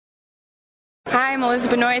Hi, I'm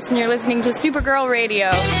Elizabeth Noyce, and you're listening to Supergirl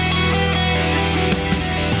Radio.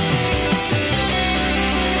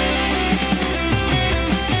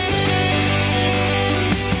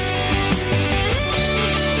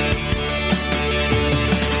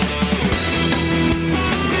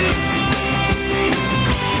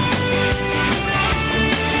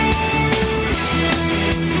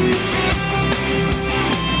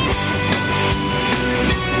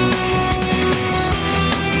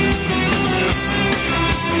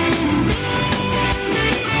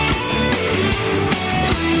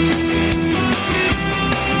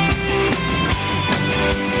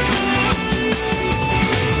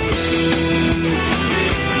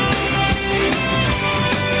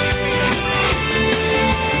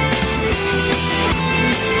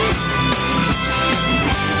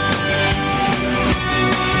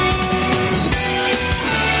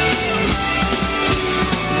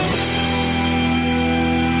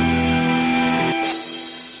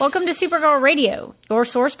 Welcome to Supergirl Radio, your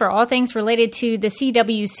source for all things related to the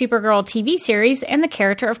CW Supergirl TV series and the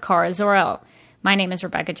character of Kara Zor-El. My name is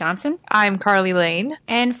Rebecca Johnson. I'm Carly Lane.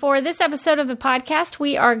 And for this episode of the podcast,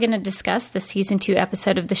 we are going to discuss the Season 2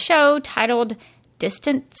 episode of the show titled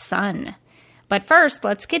Distant Sun. But first,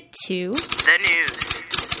 let's get to the news.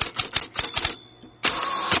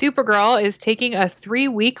 Supergirl is taking a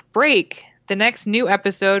 3-week break. The next new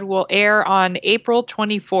episode will air on April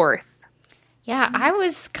 24th. Yeah, I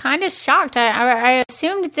was kind of shocked. I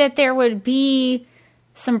assumed that there would be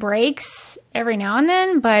some breaks every now and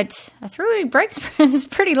then, but a 3-week break is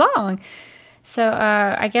pretty long. So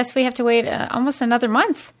I guess we have to wait almost another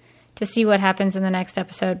month to see what happens in the next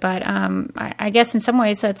episode. But I guess in some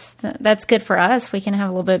ways that's good for us. We can have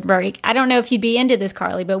a little bit of break. I don't know if you'd be into this,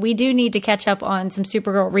 Carly, but we do need to catch up on some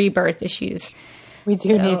Supergirl Rebirth issues. We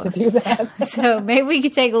do need to do that. So maybe we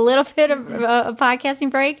could take a little bit of a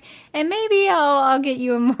podcasting break, and maybe I'll get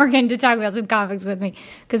you and Morgan to talk about some comics with me,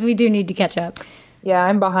 because we do need to catch up. Yeah,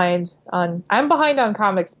 I'm behind on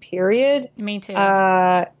comics, period. Me too.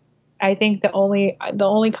 I think the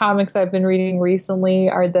only comics I've been reading recently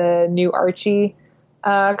are the new Archie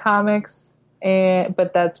comics,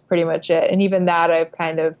 but that's pretty much it. And even that I've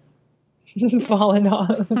kind of fallen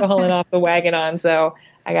off the wagon on. So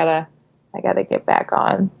I gotta get back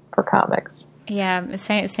on for comics. Yeah,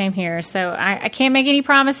 same here. So I can't make any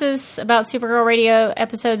promises about Supergirl Radio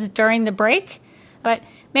episodes during the break, but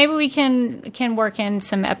maybe we can work in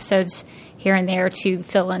some episodes here and there to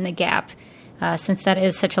fill in the gap, since that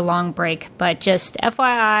is such a long break. But just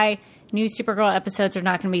FYI, new Supergirl episodes are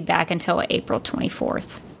not going to be back until April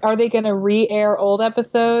 24th. Are they going to re-air old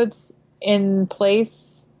episodes in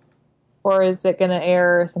place, or is it going to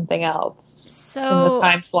air something else in the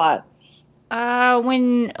time slot?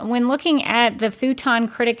 When looking at the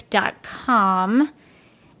futoncritic.com,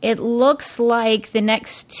 it looks like the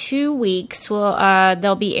next 2 weeks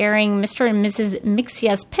they'll be airing Mr. and Mrs.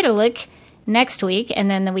 Mxyzptlk next week,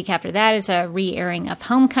 and then the week after that is a re-airing of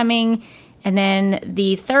Homecoming, and then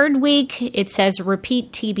the third week it says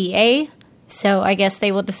repeat TBA, so I guess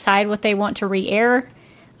they will decide what they want to re-air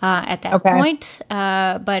at that point.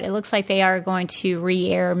 But it looks like they are going to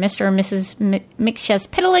re-air Mr. and Mrs.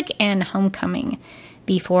 Mxyzptlk and Homecoming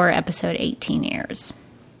before episode 18 airs.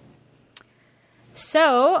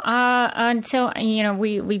 So until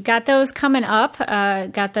we've got those coming up,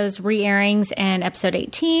 got those re-airings and episode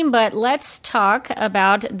 18. But let's talk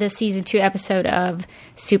about the season 2 episode of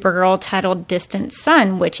Supergirl titled Distant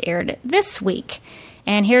Sun, which aired this week.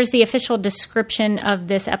 And here's the official description of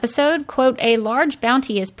this episode. Quote, a large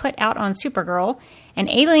bounty is put out on Supergirl, and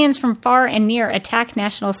aliens from far and near attack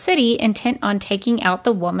National City intent on taking out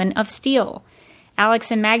the Woman of Steel. Alex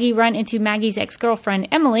and Maggie run into Maggie's ex-girlfriend,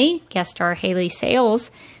 Emily, guest star Haley Sales,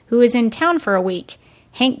 who is in town for a week.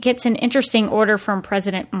 Hank gets an interesting order from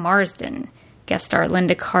President Marsden, guest star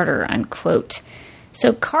Linda Carter, unquote.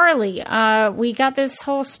 So, Carly, we got this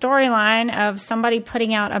whole storyline of somebody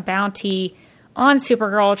putting out a bounty on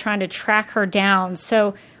Supergirl, trying to track her down.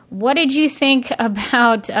 So what did you think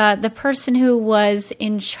about the person who was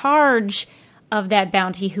in charge of that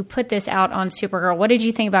bounty who put this out on Supergirl? What did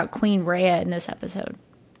you think about Queen Rhea in this episode?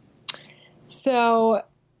 So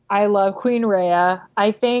I love Queen Rhea.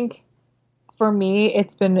 I think for me,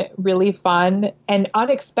 it's been really fun and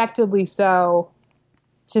unexpectedly so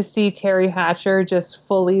to see Terry Hatcher just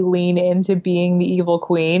fully lean into being the evil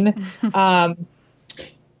queen.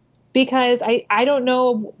 Because I don't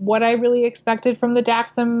know what I really expected from the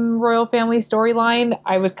Daxam royal family storyline.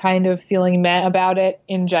 I was kind of feeling meh about it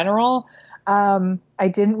in general. I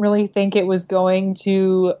didn't really think it was going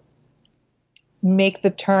to make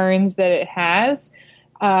the turns that it has.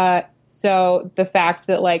 So the fact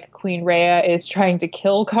that like Queen Rhea is trying to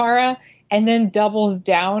kill Kara and then doubles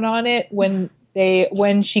down on it when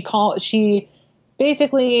she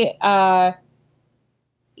basically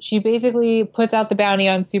puts out the bounty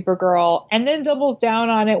on Supergirl and then doubles down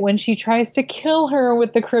on it when she tries to kill her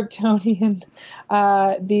with the Kryptonian,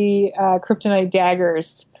 kryptonite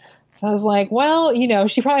daggers. So I was like, well, you know,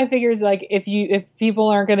 she probably figures like if people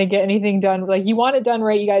aren't going to get anything done, like you want it done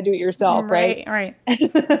right, you got to do it yourself, right? Right.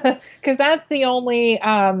 Because that's the only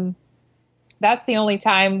time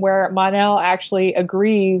where Mon-El actually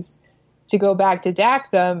agrees to go back to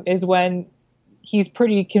Daxam is when he's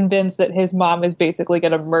pretty convinced that his mom is basically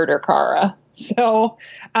going to murder Kara. So,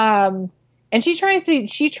 and she tries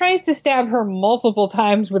to stab her multiple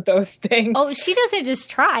times with those things. Oh, she doesn't just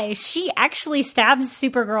try. She actually stabs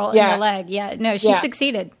Supergirl in the leg. Yeah, no, she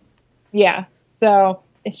succeeded. Yeah. So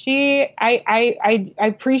I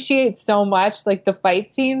appreciate so much like the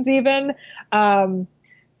fight scenes even. The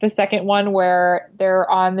second one where they're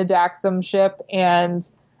on the Daxam ship and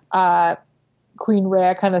Queen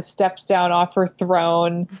Rhea kind of steps down off her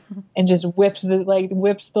throne and just whips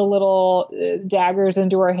the little daggers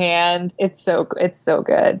into her hand. It's so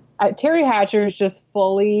good. Terry Hatcher is just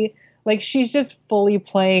fully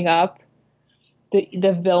playing up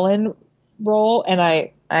the villain role, and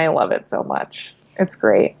I love it so much. It's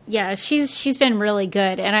great. Yeah, she's been really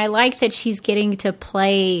good, and I like that she's getting to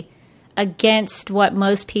play against what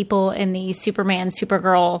most people in the Superman,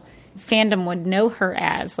 Supergirl fandom would know her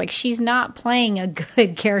as. Like, she's not playing a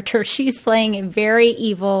good character. She's playing a very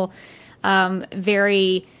evil,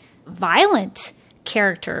 very violent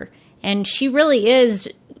character. And she really is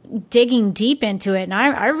digging deep into it. And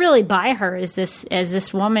I really buy her as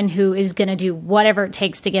this woman who is going to do whatever it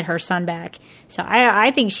takes to get her son back. So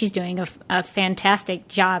I think she's doing a fantastic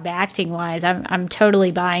job acting-wise. I'm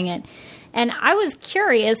totally buying it. And I was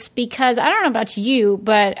curious because I don't know about you,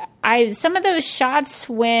 but some of those shots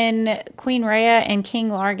when Queen Rhea and King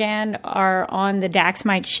Largan are on the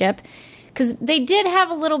Daxamite ship, because they did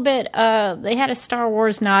have a little bit, they had a Star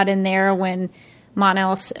Wars nod in there when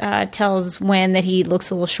Mon-El tells Winn that he looks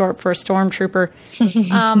a little short for a stormtrooper.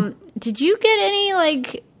 Did you get any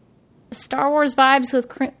like Star Wars vibes with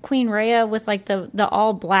Queen Rhea with like the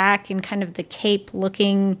all black and kind of the cape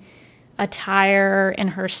looking attire and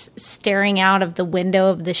her staring out of the window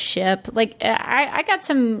of the ship? Like I got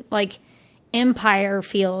some like Empire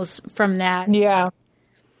feels from that. Yeah,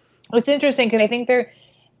 it's interesting because I think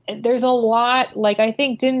there's a lot, like, I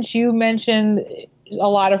think, didn't you mention a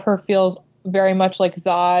lot of her feels very much like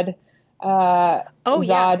Zod?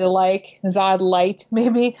 Zod light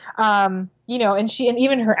maybe. You know, and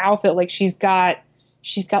even her outfit, like she's got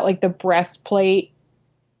like the breastplate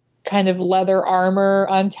kind of leather armor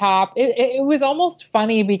on top. It was almost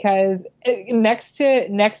funny because next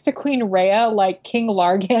to Queen Rhea, like King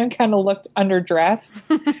Largan kind of looked underdressed.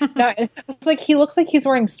 It's like he looks like he's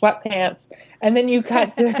wearing sweatpants, and then you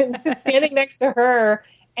cut to standing next to her,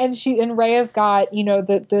 and Rhea's got, you know,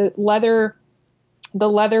 the leather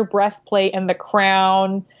breastplate and the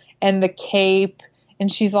crown and the cape,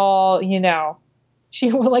 and she's all, you know,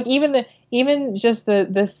 she like even just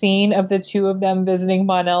the scene of the two of them visiting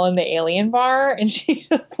Mon-El in the alien bar, and she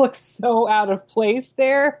just looks so out of place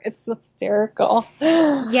there. It's hysterical.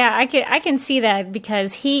 Yeah, I can see that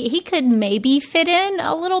because he could maybe fit in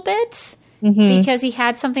a little bit because he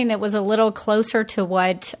had something that was a little closer to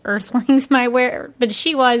what Earthlings might wear. But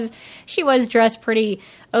she was dressed pretty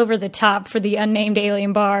over the top for the unnamed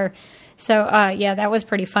alien bar. So, yeah, that was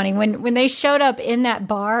pretty funny. When they showed up in that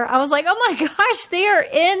bar, I was like, oh my gosh, they are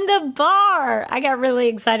in the bar. I got really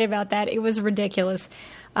excited about that. It was ridiculous.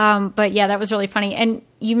 But yeah, that was really funny. And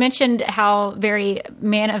you mentioned how very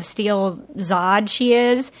Man of Steel Zod she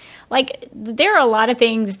is. Like, there are a lot of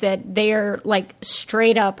things that they are like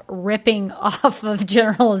straight up ripping off of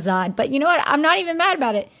General Zod. But you know what? I'm not even mad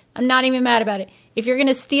about it. If you're going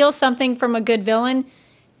to steal something from a good villain,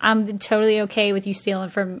 I'm totally okay with you stealing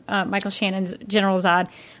from Michael Shannon's General Zod.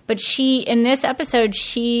 But in this episode,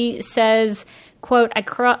 she says, quote, I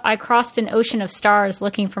crossed an ocean of stars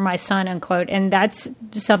looking for my son, unquote. And that's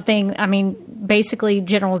something, I mean, basically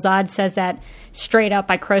General Zod says that straight up,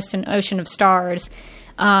 I crossed an ocean of stars.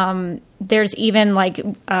 There's even like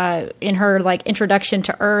in her like introduction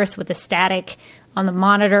to Earth with the static on the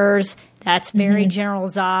monitors, that's very General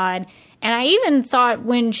Zod. And I even thought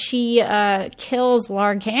when she kills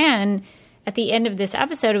Largan at the end of this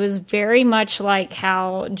episode, it was very much like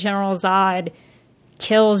how General Zod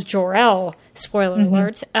kills Jor-El. Spoiler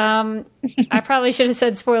alert. I probably should have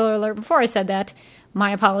said spoiler alert before I said that.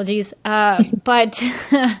 My apologies. But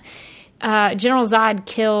General Zod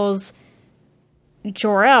kills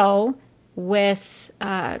Jor-El with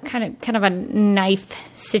kind of a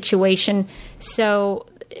knife situation. So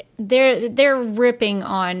they're ripping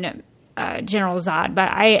on General Zod,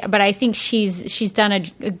 but I think she's done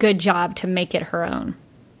a good job to make it her own.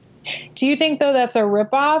 Do you think though that's a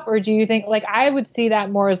ripoff, or do you think like I would see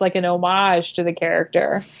that more as like an homage to the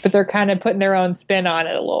character, but they're kind of putting their own spin on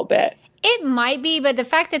it a little bit? It might be, but the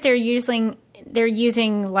fact that they're using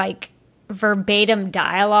like verbatim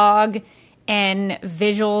dialogue and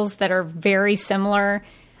visuals that are very similar,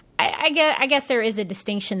 I guess there is a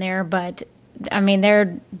distinction there, but I mean,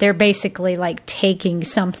 they're basically like taking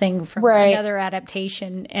something from another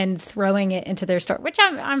adaptation and throwing it into their story, which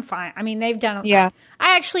I'm fine. I mean, they've done. Yeah,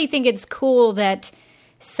 I actually think it's cool that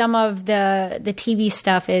some of the TV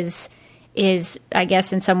stuff is I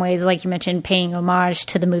guess in some ways, like you mentioned, paying homage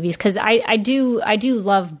to the movies, because I do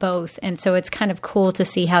love both, and so it's kind of cool to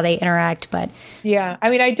see how they interact. But yeah,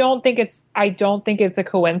 I mean, I don't think it's a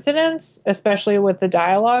coincidence, especially with the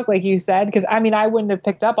dialogue, like you said, because I mean, I wouldn't have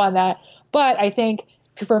picked up on that. But I think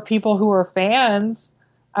for people who are fans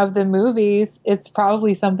of the movies, it's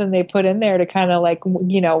probably something they put in there to kind of like,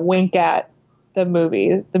 you know, wink at the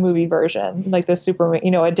movie version, like the Superman,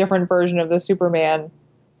 you know, a different version of the Superman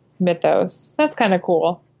mythos. That's kind of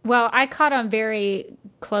cool. Well, I caught on very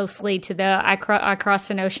closely to the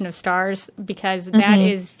Across an Ocean of Stars, because that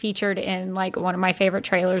is featured in like one of my favorite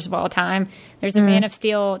trailers of all time. There's a Man of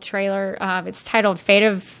Steel trailer. It's titled Fate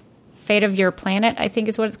of Your Planet, I think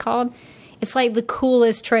is what it's called. It's like the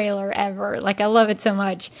coolest trailer ever. Like, I love it so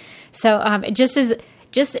much. So that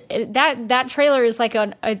trailer is like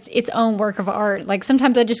its own work of art. Like,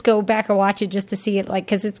 sometimes I just go back and watch it just to see it, like,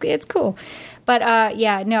 because it's cool. But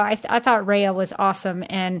I thought Rhea was awesome,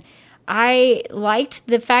 and I liked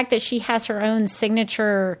the fact that she has her own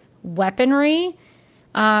signature weaponry.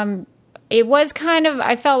 It was kind of,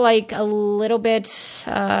 I felt like a little bit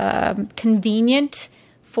convenient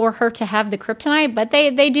for her to have the kryptonite, but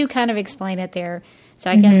they do kind of explain it there. So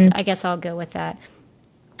I guess I'll go with that.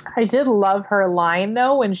 I did love her line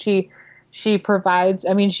though when she provides.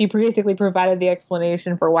 I mean, she basically provided the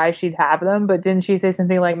explanation for why she'd have them, but didn't she say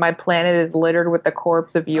something like, "My planet is littered with the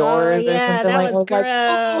corpse of yours," or something like? Was gross. Like,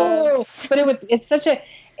 oh, but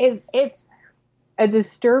it's a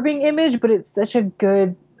disturbing image, but it's such a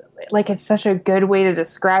good way to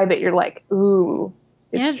describe it. You're like, ooh.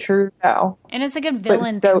 It's true though, and it's a good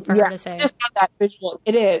villain thing for her to say. Just that visual,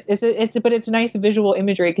 it is. But it's nice visual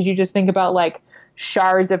imagery, because you just think about like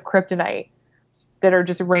shards of kryptonite that are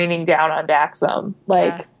just raining down on Daxam.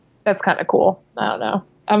 Like that's kind of cool. I don't know.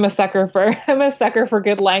 I'm a sucker for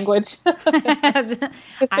good language. Just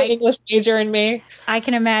the English major in me. I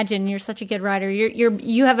can imagine. You're such a good writer.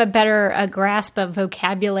 You have a better grasp of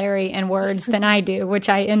vocabulary and words than I do, which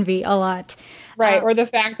I envy a lot. Right, or the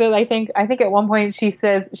fact that I think at one point she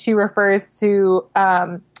says she refers to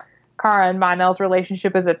Kara and Mon-El's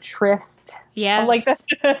relationship as a tryst. Yeah, like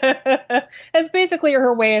that's basically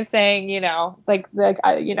her way of saying, you know, like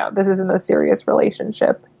this isn't a serious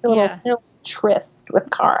relationship. A little tryst with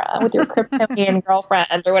Kara, with your Kryptonian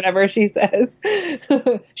girlfriend, or whatever she says.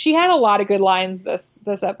 She had a lot of good lines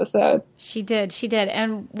this episode. She did,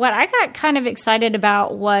 and what I got kind of excited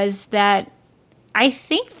about was that. I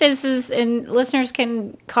think this is, and listeners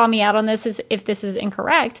can call me out on this if this is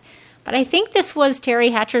incorrect, but I think this was Terry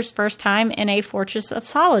Hatcher's first time in a Fortress of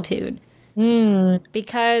Solitude.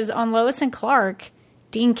 Because on Lois and Clark,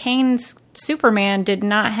 Dean Cain's Superman did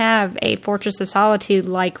not have a Fortress of Solitude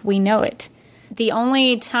like we know it. The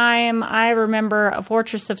only time I remember a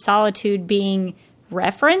Fortress of Solitude being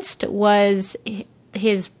referenced was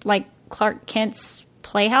his, like, Clark Kent's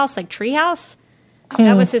playhouse, like treehouse.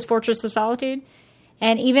 That was his Fortress of Solitude.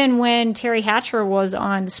 And even when Terry Hatcher was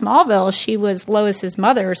on Smallville, she was Lois's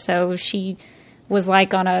mother, so she was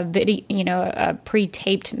like on a video, you know, a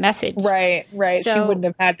pre-taped message. Right. So, she wouldn't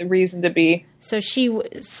have had the reason to be. So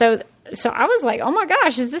I was like, oh my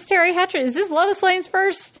gosh, is this Terry Hatcher? Is this Lois Lane's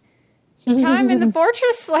first time in the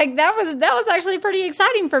Fortress? Like, that was actually pretty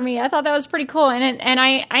exciting for me. I thought that was pretty cool, and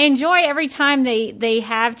I enjoy every time they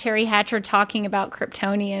have Terry Hatcher talking about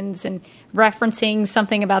Kryptonians and referencing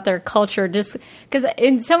something about their culture, just because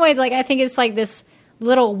in some ways, like, I think it's like this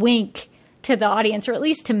little wink to the audience, or at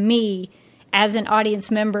least to me as an audience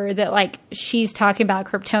member, that like she's talking about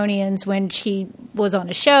Kryptonians when she was on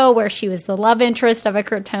a show where she was the love interest of a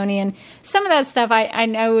Kryptonian. Some of that stuff I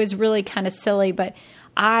know is really kind of silly, but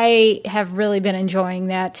I have really been enjoying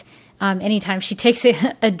that anytime she takes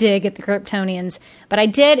a dig at the Kryptonians. But I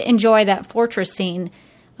did enjoy that fortress scene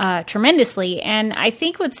tremendously. And I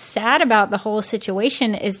think what's sad about the whole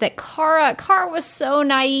situation is that Kara was so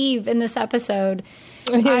naive in this episode.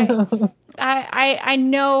 I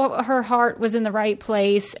know her heart was in the right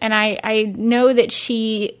place, and I know that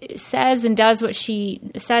she says and does what she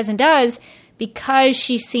says and does because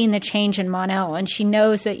she's seen the change in Mon-El, and she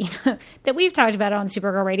knows that, that we've talked about on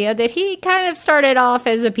Supergirl Radio, that he kind of started off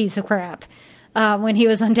as a piece of crap when he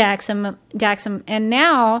was on Daxam, and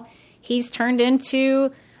now he's turned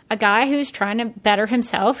into a guy who's trying to better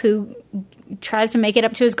himself, who tries to make it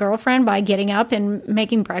up to his girlfriend by getting up and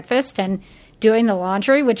making breakfast and doing the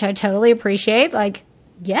laundry, which I totally appreciate. Like,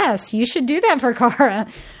 yes, you should do that for Kara.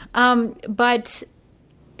 But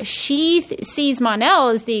she sees Mon-El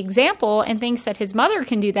as the example and thinks that his mother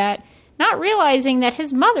can do that, not realizing that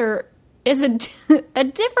his mother is a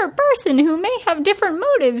different person who may have different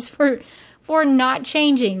motives for not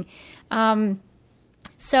changing.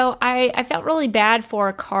 So I felt really bad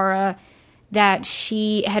for Kara that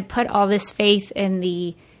she had put all this faith in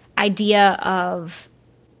the idea of,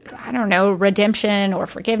 I don't know, redemption or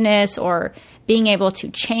forgiveness or being able to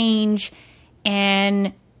change.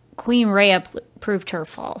 And Queen Rhea proved her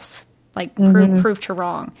false, like proved her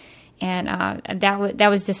wrong. And that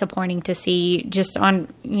was disappointing to see, just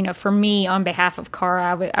on, for me, on behalf of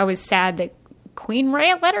Kara. I was sad that Queen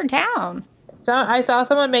Rhea let her down. So I saw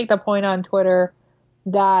someone make the point on Twitter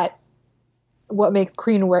that what makes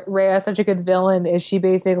Queen Rhea such a good villain is she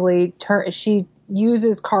basically she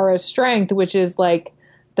uses Kara's strength, which is like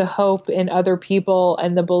the hope in other people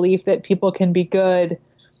and the belief that people can be good,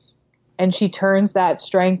 and she turns that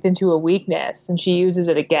strength into a weakness and she uses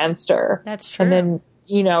it against her. That's true. And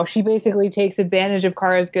then, she basically takes advantage of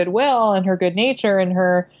Kara's goodwill and her good nature and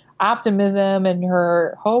her optimism and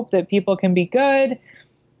her hope that people can be good.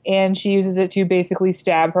 And she uses it to basically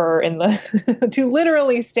stab her to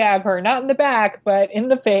literally stab her, not in the back, but in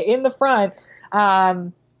the front.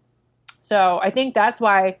 So I think that's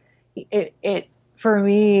why it for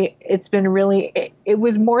me, it's been really, it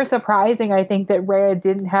was more surprising, I think, that Rhea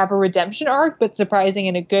didn't have a redemption arc, but surprising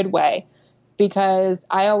in a good way, because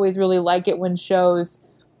I always really like it when shows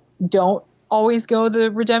don't always go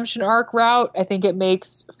the redemption arc route. I think it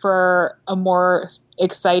makes for a more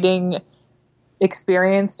exciting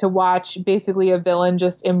experience to watch basically a villain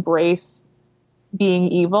just embrace being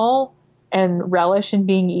evil and relish in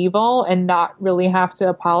being evil and not really have to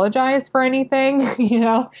apologize for anything,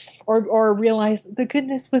 or realize the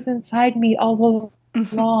goodness was inside me all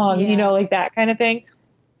along, yeah. Like that kind of thing,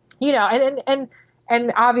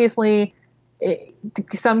 and obviously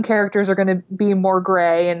some characters are going to be more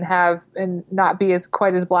gray and not be as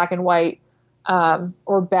quite as black and white,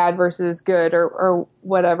 or bad versus good or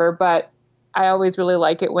whatever. But I always really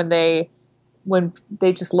like it when they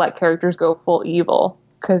just let characters go full evil,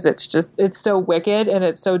 because it's so wicked and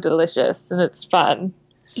it's so delicious and it's fun.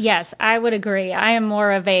 Yes, I would agree. I am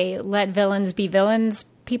more of a let villains be villains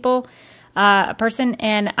person.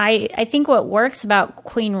 And I think what works about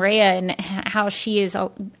Queen Rhea and how she is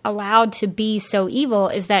allowed to be so evil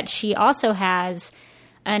is that she also has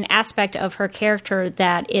an aspect of her character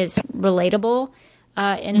that is relatable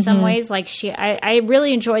in some ways. Like I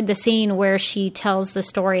really enjoyed the scene where she tells the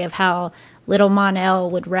story of how little Mon-El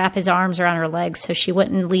would wrap his arms around her legs so she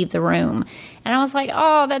wouldn't leave the room. And I was like,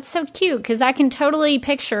 oh, that's so cute, because I can totally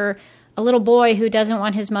picture a little boy who doesn't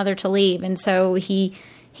want his mother to leave. And so he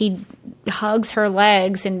hugs her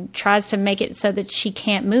legs and tries to make it so that she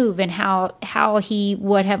can't move, and how he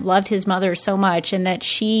would have loved his mother so much, and that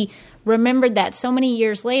she remembered that so many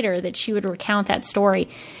years later that she would recount that story.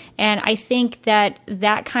 And I think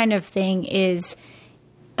that kind of thing is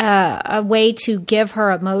a way to give her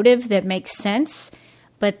a motive that makes sense,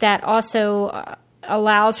 but that also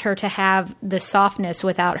allows her to have the softness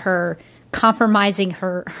without her compromising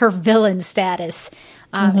her villain status.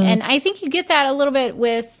 And I think you get that a little bit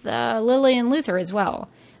with Lillian Luthor as well.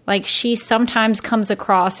 Like, she sometimes comes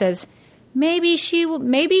across as maybe she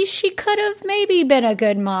could have maybe been a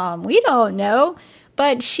good mom. We don't know.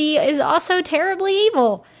 But she is also terribly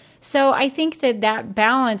evil. So I think that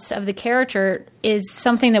balance of the character is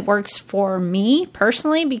something that works for me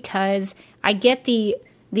personally, because I get the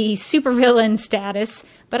supervillain status,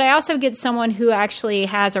 but I also get someone who actually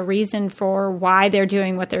has a reason for why they're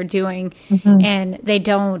doing what they're doing, and they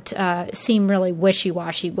don't seem really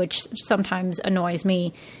wishy-washy, which sometimes annoys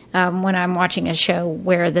me when I'm watching a show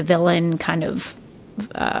where the villain kind of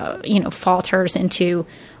falters into,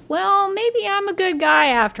 well, maybe I'm a good guy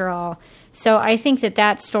after all. So I think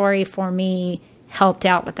that story for me helped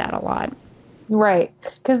out with that a lot. Right.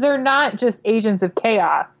 Because they're not just agents of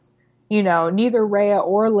chaos. Neither Rhea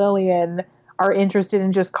or Lillian are interested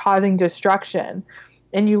in just causing destruction.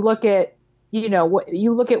 And you look at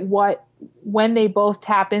what when they both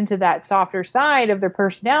tap into that softer side of their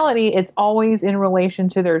personality, it's always in relation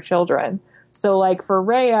to their children. So like for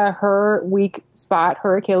Rhea, her weak spot,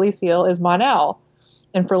 her Achilles heel is Mon-El.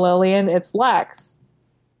 And for Lillian, it's Lex.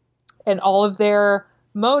 And all of their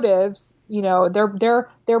motives, you know,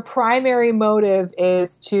 their primary motive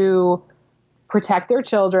is to protect their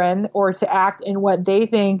children or to act in what they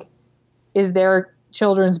think is their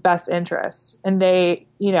children's best interests. And they,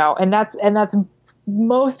 you know, and that's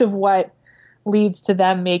most of what leads to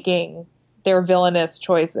them making their villainous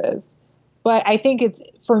choices. But I think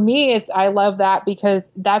I love that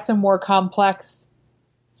because that's a more complex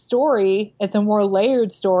story. It's a more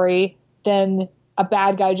layered story than a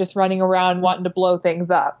bad guy just running around wanting to blow things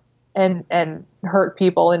up and hurt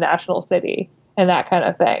people in National City and that kind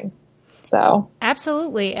of thing. So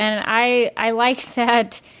absolutely. And I like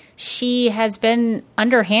that she has been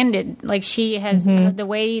underhanded. Like she has the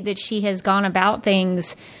way that she has gone about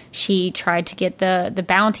things. She tried to get the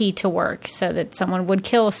bounty to work so that someone would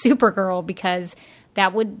kill Supergirl because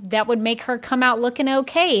that would make her come out looking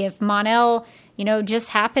okay. If Mon-El, you know, just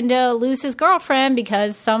happened to lose his girlfriend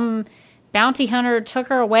because some bounty hunter took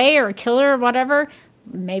her away or killed her or whatever,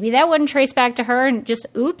 maybe that wouldn't trace back to her and just,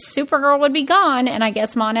 oops, Supergirl would be gone. And I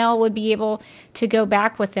guess Mon-El would be able to go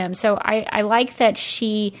back with them. So I like that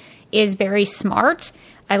she is very smart.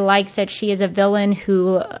 I like that she is a villain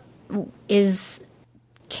who is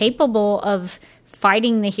capable of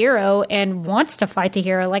fighting the hero and wants to fight the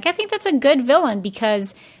hero. Like, I think that's a good villain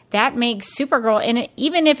because that makes Supergirl, and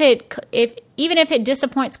even if it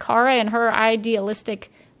disappoints Kara and her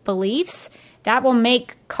idealistic beliefs, that will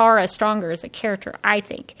make Kara stronger as a character, I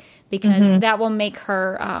think, because that will make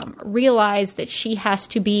her realize that she has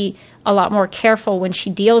to be a lot more careful when she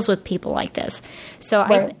deals with people like this. So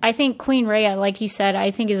right. I think Queen Rhea, like you said,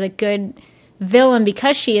 I think is a good villain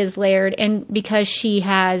because she is layered and because she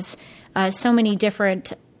has so many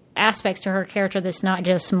different aspects to her character that's not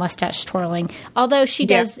just mustache twirling. Although she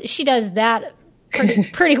does that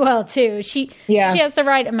pretty well too. She has the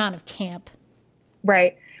right amount of camp.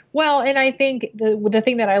 Right. Well, and I think the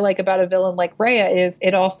thing that I like about a villain like Rhea is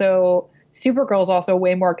Supergirl's also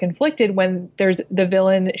way more conflicted when there's the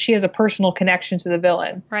villain. She has a personal connection to the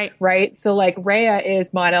villain. Right. Right. So like Rhea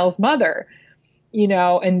is Mon-El's mother, you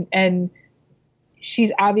know, and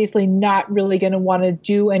she's obviously not really going to want to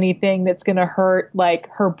do anything that's going to hurt like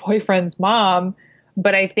her boyfriend's mom.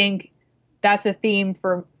 But I think that's a theme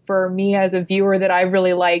for me as a viewer that I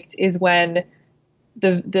really liked is when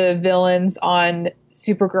the villains on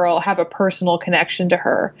Supergirl have a personal connection to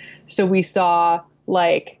her. So we saw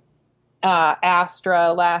like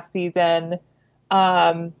Astra last season,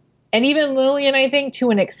 and even Lillian, I think,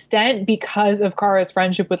 to an extent because of Kara's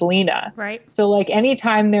friendship with Lena. Right. So like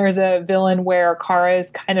anytime there's a villain where Kara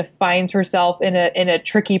kind of finds herself in a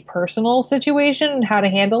tricky personal situation and how to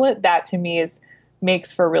handle it, that to me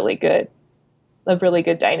makes for a really good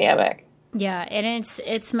dynamic. Yeah, and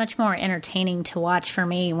it's much more entertaining to watch for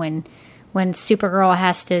me when Supergirl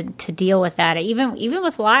has to deal with that. Even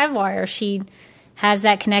with Livewire, she has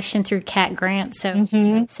that connection through Cat Grant. So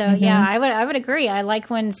yeah, I would agree. I like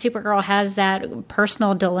when Supergirl has that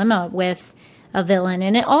personal dilemma with a villain,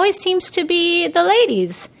 and it always seems to be the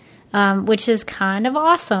ladies, which is kind of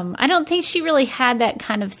awesome. I don't think she really had that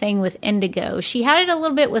kind of thing with Indigo. She had it a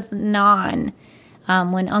little bit with Non,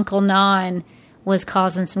 when Uncle Non was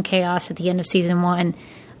causing some chaos at the end of season 1.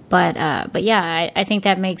 But yeah, I think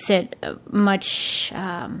that makes it much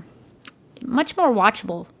more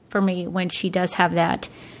watchable for me when she does have that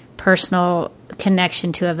personal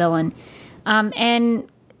connection to a villain. And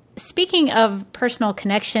speaking of personal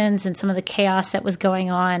connections and some of the chaos that was going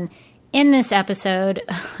on in this episode,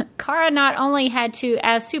 Kara not only had to,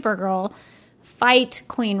 as Supergirl, fight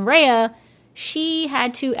Queen Rhea, she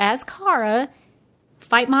had to, as Kara,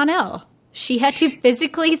 fight Mon-El. She had to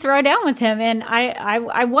physically throw down with him, and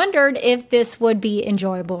I wondered if this would be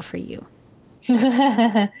enjoyable for you.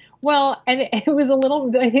 Well, and it was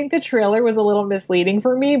I think the trailer was a little misleading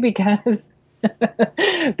for me because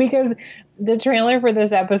the trailer for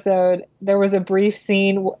this episode, there was a brief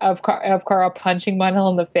scene of Kara punching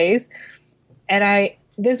Mon-El in the face, and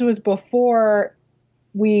this was before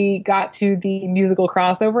we got to the musical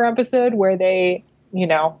crossover episode where they, you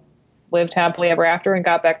know, lived happily ever after and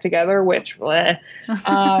got back together, which, so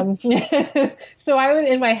I was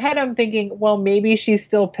in my head, I'm thinking, well, maybe she's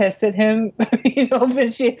still pissed at him, you know,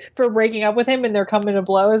 for breaking up with him and they're coming to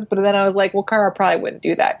blows. But then I was like, well, Kara probably wouldn't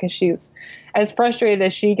do that because she's as frustrated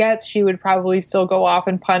as she gets. She would probably still go off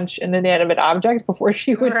and punch an inanimate object before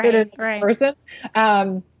she would hit a person.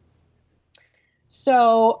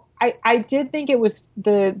 So I did think it was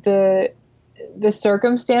the the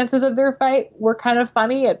circumstances of their fight were kind of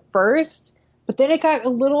funny at first, but then it got a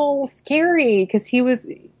little scary because he was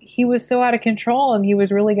so out of control and he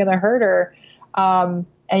was really going to hurt her. And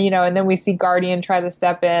then we see Guardian try to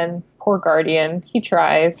step in. Poor Guardian. He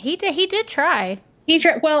tries. He did try. He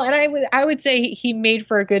tried. Well, and I would say he made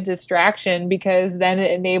for a good distraction because then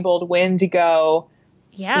it enabled Winn to go,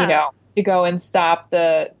 to go and stop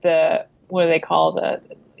the what do they call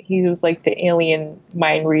he was like the alien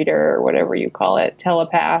mind reader or whatever you call it,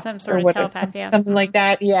 telepath. Some sort of telepath, yeah. Something like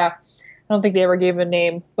that. Yeah. I don't think they ever gave a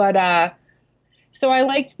name, but so I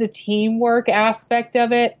liked the teamwork aspect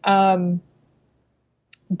of it. And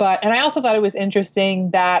I also thought it was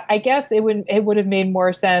interesting that I guess it would have made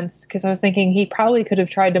more sense because I was thinking he probably could have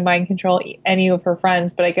tried to mind control any of her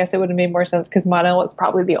friends, but I guess it would have made more sense because Mon-El was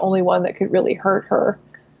probably the only one that could really hurt her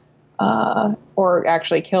or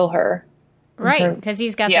actually kill her. Right, because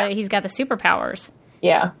he's got the superpowers.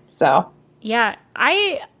 Yeah. So. Yeah,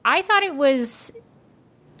 I thought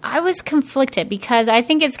I was conflicted because I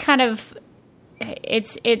think it's kind of I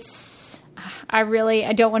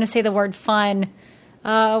don't want to say the word fun.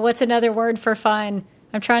 What's another word for fun?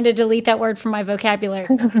 I'm trying to delete that word from my vocabulary.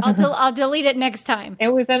 I'll delete it next time. It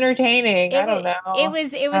was entertaining. I don't know. It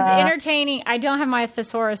was entertaining. I don't have my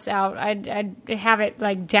thesaurus out. I have it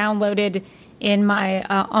like downloaded in my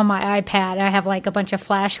on my iPad. I have like a bunch of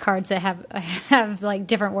flashcards that have like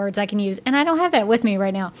different words I can use, and I don't have that with me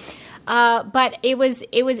right now. But it was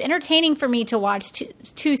entertaining for me to watch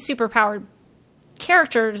two superpowered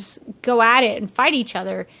characters go at it and fight each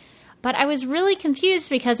other. But I was really confused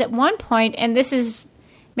because at one point, and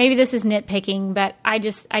maybe this is nitpicking, but I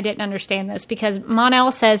didn't understand this because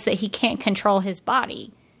Mon-El says that he can't control his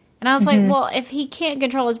body. And I was like, well, if he can't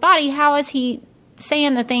control his body, how is he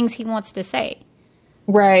saying the things he wants to say?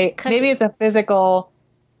 Right. Maybe it's a physical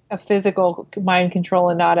mind control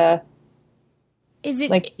and not a... Is it...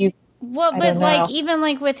 like you... Well, but like even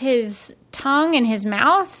like with his tongue and his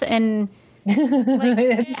mouth and...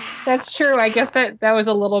 Like, that's true. I guess that was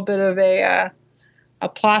a little bit of a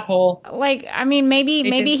plot hole. Like, I mean, maybe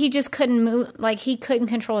he just couldn't move. Like, he couldn't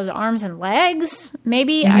control his arms and legs.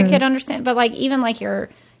 Maybe I could understand, but like even like your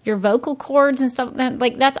vocal cords and stuff,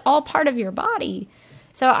 like that's all part of your body.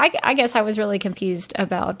 So I guess I was really confused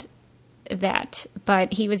about that.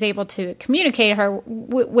 But he was able to communicate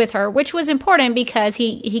with her, which was important because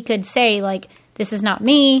he could say like, "This is not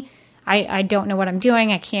me. I don't know what I'm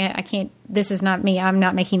doing. I can't, this is not me. I'm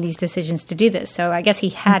not making these decisions to do this." So I guess he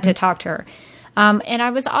had to talk to her. And I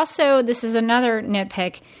was also, this is another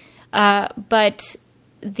nitpick, but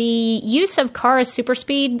the use of Kara's super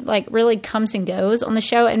speed like really comes and goes on the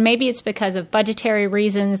show. And maybe it's because of budgetary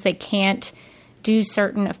reasons. They can't do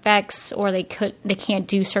certain effects or they can't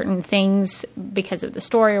do certain things because of the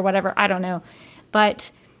story or whatever. I don't know.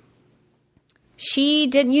 But she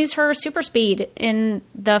didn't use her super speed in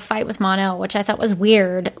the fight with Mon-El, which I thought was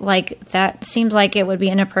weird. Like, that seems like it would be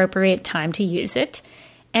an appropriate time to use it.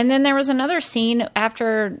 And then there was another scene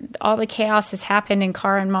after all the chaos has happened and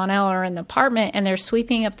Kara and Mon-El are in the apartment and they're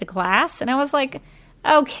sweeping up the glass. And I was like,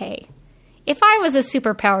 okay, if I was a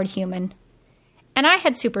superpowered human and I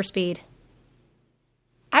had super speed,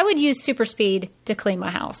 I would use super speed to clean my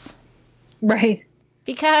house. Right.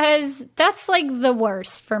 Because that's like the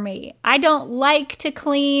worst for me. I don't like to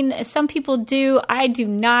clean. Some people do. I do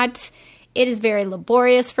not. It is very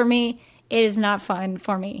laborious for me. It is not fun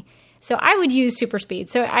for me. So I would use super speed.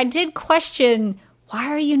 So I did question, why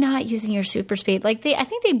are you not using your super speed? Like I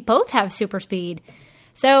think they both have super speed.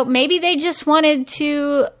 So maybe they just wanted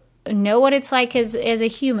to know what it's like as a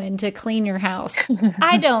human to clean your house.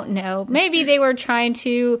 I don't know. Maybe they were trying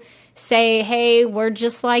to say, hey, we're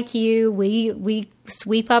just like you. We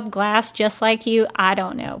sweep up glass just like you. I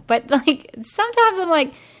don't know. But like sometimes I'm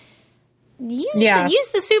like,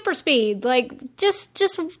 use the super speed. Like just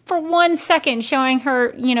for 1 second showing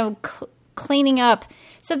her, cleaning up.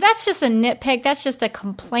 So that's just a nitpick. That's just a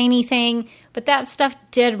complainy thing. But that stuff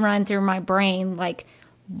did run through my brain. Like,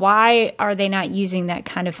 why are they not using that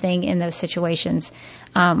kind of thing in those situations?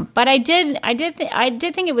 But I did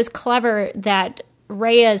think it was clever that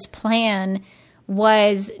Rhea's plan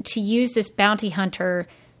was to use this bounty hunter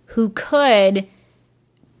who could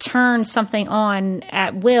turn something on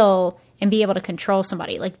at will and be able to control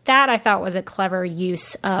somebody. Like that I thought was a clever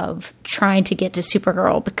use of trying to get to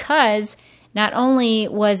Supergirl, because not only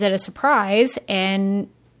was it a surprise and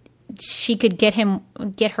she could get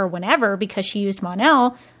her whenever because she used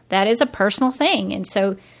Mon-El, that is a personal thing. And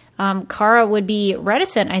so Kara would be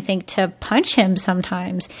reticent, I think, to punch him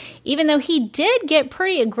sometimes, even though he did get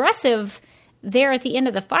pretty aggressive there at the end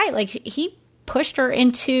of the fight. Like he pushed her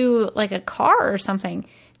into like a car or something.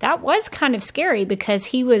 That was kind of scary because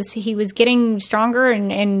he was getting stronger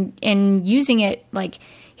and using it like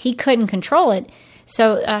he couldn't control it.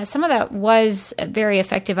 So some of that was very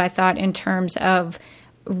effective, I thought, in terms of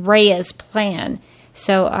Rhea's plan.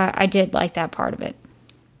 So I did like that part of it.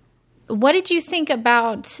 What did you think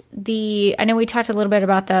about I know we talked a little bit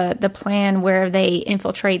about the plan where they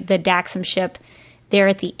infiltrate the Daxam ship there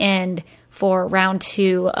at the end for round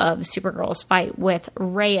 2 of Supergirl's fight with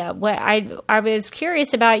Rhea. What I was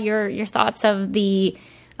curious about your thoughts of the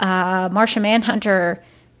Martian Manhunter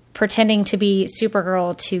pretending to be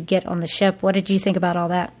Supergirl to get on the ship. What did you think about all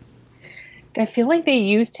that? I feel like they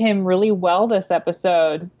used him really well this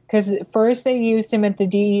episode, because first they used him at the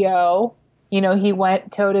DEO. You know, he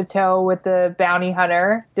went toe-to-toe with the bounty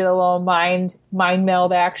hunter, did a little mind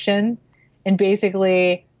meld action, and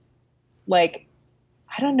basically, like,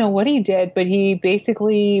 I don't know what he did, but he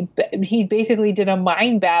basically did a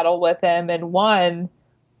mind battle with him and won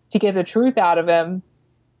to get the truth out of him.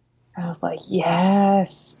 I was like,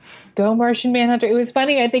 yes, go Martian Manhunter. It was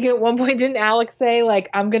funny. I think at one point, didn't Alex say, like,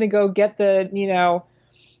 I'm going to go get the, you know,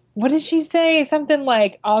 what did she say? Something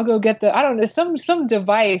like, I'll go get the, I don't know, some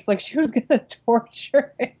device. Like she was going to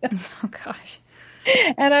torture him. Oh, gosh.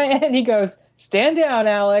 And he goes, stand down,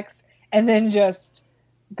 Alex. And then just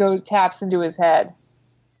taps into his head.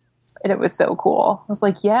 And it was so cool. I was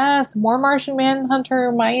like, yes, more Martian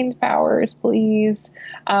Manhunter mind powers, please.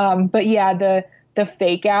 But yeah, the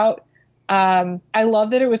fake out. I love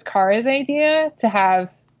that it was Kara's idea to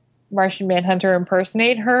have Martian Manhunter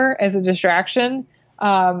impersonate her as a distraction.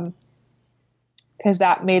 Because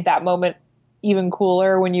that made that moment even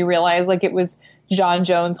cooler when you realize like it was John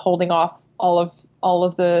Jones holding off all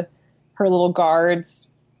of her little guards,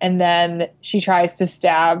 and then she tries to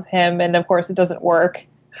stab him, and of course it doesn't work.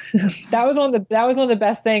 That was one of the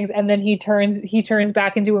best things. And then he turns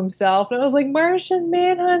back into himself, and I was like, Martian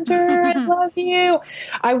Manhunter, I love you.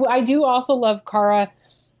 I do also love Kara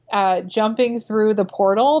jumping through the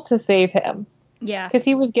portal to save him. Yeah, because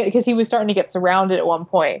he was starting to get surrounded at one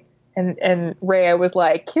point, and Rhea was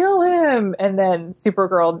like, kill him, and then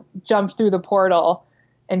Supergirl jumped through the portal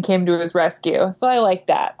and came to his rescue. So I like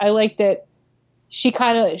that. I like that she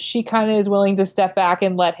kind of is willing to step back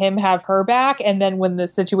and let him have her back, and then when the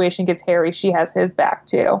situation gets hairy, she has his back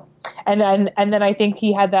too. And then I think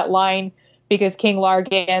he had that line because King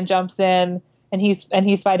Largan jumps in and he's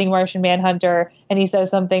fighting Martian Manhunter, and he says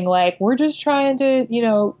something like, we're just trying to, you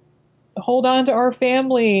know, hold on to our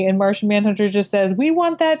family, and Martian Manhunter just says, we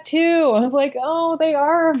want that too. I was like, oh, they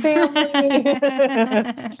are a family.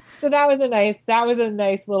 So that was a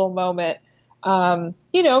nice little moment.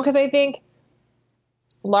 You know, because I think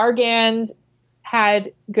Largan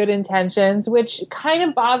had good intentions, which kind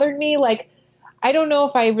of bothered me. Like, I don't know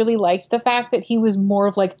if I really liked the fact that he was more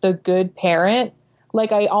of like the good parent.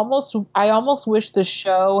 Like, I almost wish the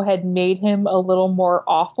show had made him a little more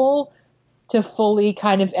awful to fully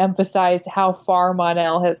kind of emphasize how far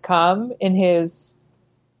Mon-El has come in his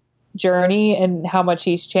journey and how much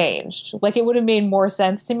he's changed. Like, it would have made more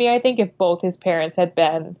sense to me, I think, if both his parents had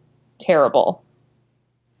been terrible.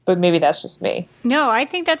 But maybe that's just me. No, I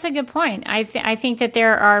think that's a good point. I think that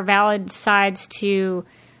there are valid sides to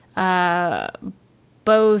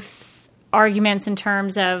both arguments in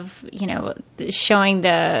terms of, you know, showing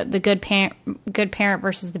the good parent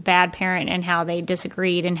versus the bad parent, and how they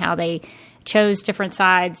disagreed and how they chose different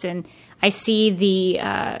sides. And I see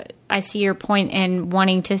your point in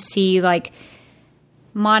wanting to see, like,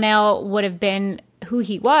 Mon-El would have been who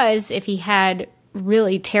he was if he had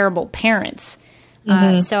really terrible parents.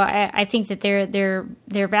 Mm-hmm. So I think that there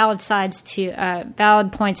are valid sides to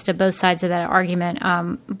valid points to both sides of that argument.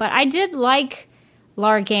 But I did like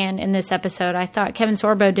Largan in this episode. I thought Kevin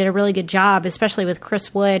Sorbo did a really good job, especially with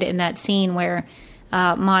Chris Wood in that scene where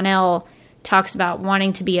Mon-El talks about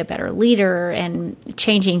wanting to be a better leader and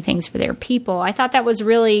changing things for their people. I thought that was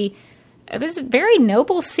it was a very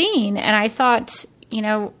noble scene. And I thought, you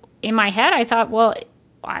know, in my head, I thought, well,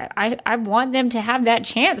 I want them to have that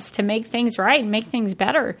chance to make things right and make things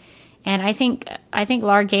better. And I think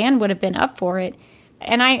Largan would have been up for it.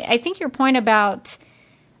 And I think your point about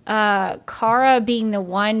Kara being the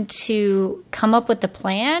one to come up with the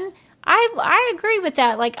plan, I agree with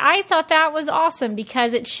that. Like, I thought that was awesome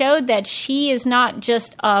because it showed that she is not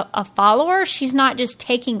just a follower. She's not just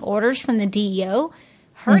taking orders from the DEO.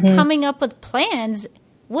 Her coming up with plans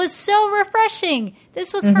was so refreshing.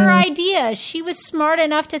 This was her idea. She was smart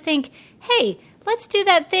enough to think, hey, let's do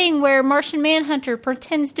that thing where Martian Manhunter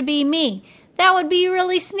pretends to be me. That would be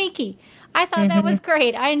really sneaky. I thought that was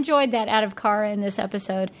great. I enjoyed that out of Kara in this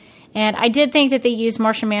episode. And I did think that they used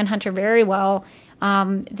Martian Manhunter very well.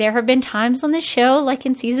 There have been times on the show, like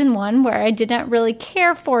in season 1, where I did not really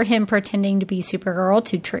care for him pretending to be Supergirl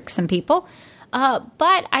to trick some people.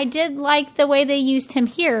 But I did like the way they used him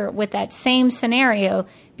here with that same scenario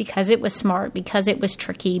because it was smart, because it was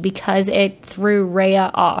tricky, because it threw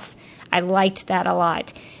Rhea off. I liked that a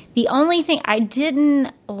lot. The only thing I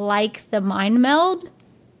didn't like the mind meld.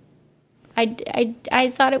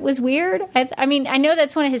 I thought it was weird. I mean, I know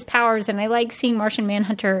that's one of his powers, and I like seeing Martian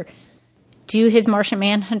Manhunter do his Martian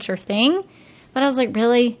Manhunter thing. But I was like,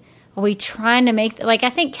 really? Are we trying to make... I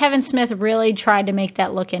think Kevin Smith really tried to make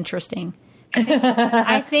that look interesting.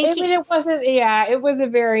 I think it wasn't... Yeah, it was a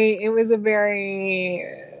very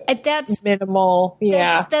that's minimal.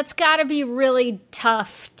 Yeah. That's got to be really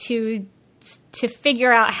tough to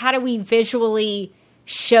figure out how do we visually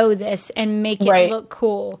show this and make it look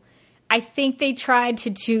cool. I think they tried to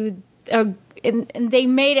do, and they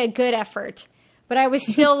made a good effort. But I was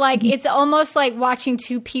still like, it's almost like watching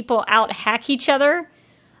two people out hack each other,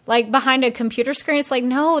 like behind a computer screen. It's like,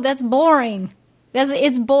 no, that's boring.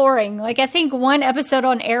 It's boring. Like, I think one episode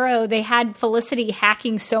on Arrow, they had Felicity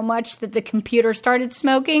hacking so much that the computer started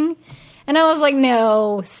smoking. And I was like,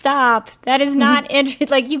 no, stop. That is not interesting.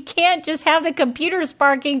 Like, you can't just have the computer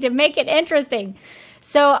sparking to make it interesting.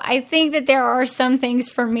 So I think that there are some things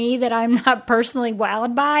for me that I'm not personally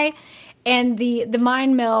wowed by. And the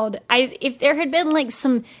mind meld, if there had been like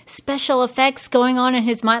some special effects going on in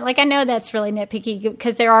his mind, like I know that's really nitpicky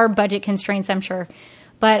because there are budget constraints, I'm sure.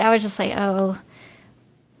 But I was just like, oh,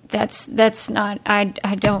 that's not, I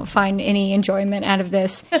don't find any enjoyment out of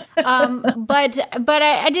this. But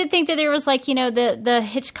I did think that there was like, the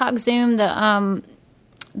Hitchcock zoom, the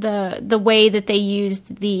way that they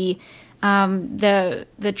used the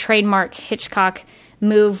trademark Hitchcock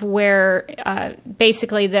move where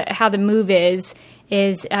basically how the move is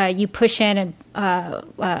you push in and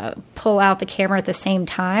pull out the camera at the same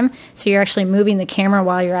time. So you're actually moving the camera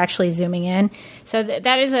while you're actually zooming in. So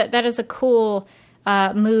that is a cool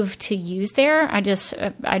move to use there. I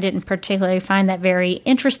didn't particularly find that very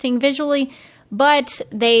interesting visually, but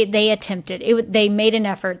they attempted it. They made an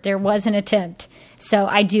effort. There was an attempt. So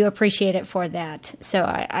I do appreciate it for that. So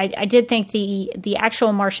I did think the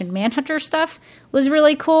actual Martian Manhunter stuff was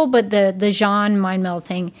really cool, but the Jean mind meld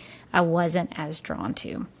thing I wasn't as drawn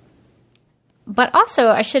to. But also,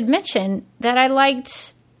 I should mention that I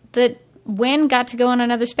liked that Wynn got to go on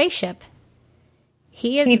another spaceship.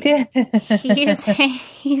 He did.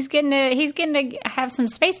 He's getting to have some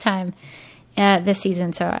space time this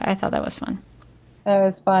season. So I thought that was fun. That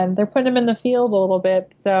was fun. They're putting him in the field a little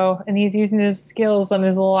bit, and he's using his skills on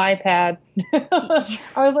his little iPad.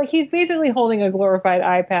 I was like, he's basically holding a glorified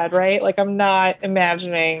iPad, right? Like, I'm not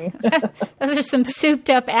imagining. Those are some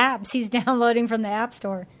souped up apps he's downloading from the App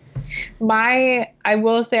Store. I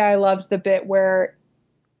will say I loved the bit where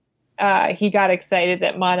he got excited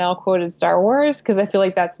that Mon-El quoted Star Wars, because I feel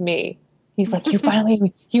like that's me. He's like, you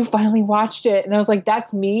finally watched it. And I was like,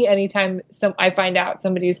 that's me anytime I find out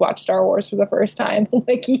somebody's watched Star Wars for the first time. I'm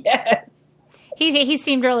like, yes. He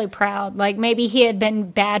seemed really proud. Like maybe he had been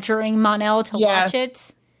badgering Mon-El to watch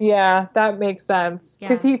it. Yeah, that makes sense.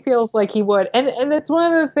 Because he feels like he would. And it's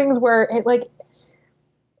one of those things where,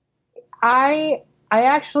 I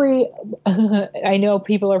actually, I know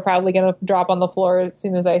people are probably going to drop on the floor as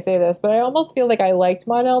soon as I say this, but I almost feel like I liked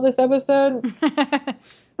Mon-El this episode.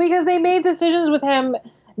 Because they made decisions with him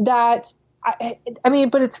that,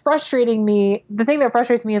 but it's frustrating me. The thing that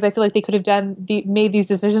frustrates me is I feel like they could have made these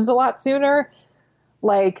decisions a lot sooner.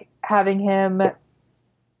 Like having him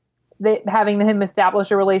establish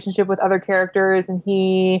a relationship with other characters, and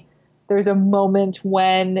there's a moment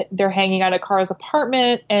when they're hanging out at Kara's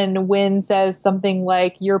apartment and Wynn says something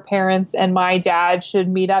like, your parents and my dad should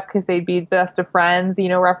meet up because they'd be the best of friends,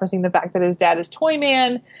 referencing the fact that his dad is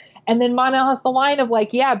Toyman. And then Mon-El has the line of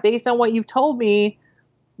like, yeah, based on what you've told me,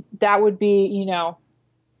 that would be,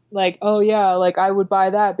 like, oh yeah, like I would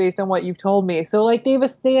buy that based on what you've told me. So like they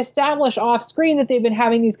establish off screen that they've been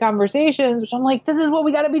having these conversations, which I'm like, this is what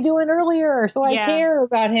we got to be doing earlier. So I care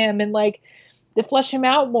about him and like to flesh him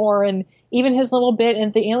out more. And even his little bit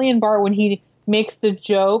at the alien bar when he makes the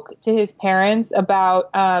joke to his parents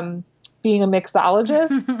about being a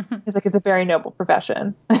mixologist, he's like, it's a very noble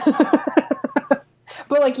profession.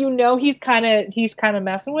 But like, he's kind of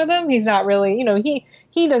messing with him. He's not really,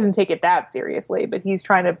 he doesn't take it that seriously, but he's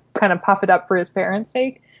trying to kind of puff it up for his parents'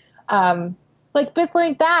 sake. Like bits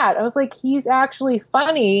like that. I was like, he's actually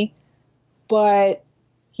funny, but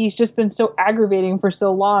he's just been so aggravating for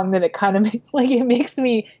so long that it kind of it makes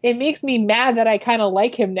me mad that I kind of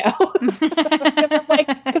like him now.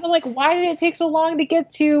 Because I'm like, why did it take so long to get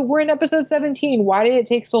to, we're in episode 17. Why did it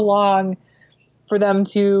take so long for them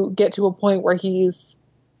to get to a point where he's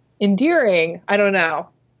endearing? I don't know.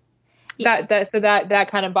 Yeah. That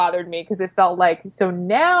kind of bothered me because it felt like, so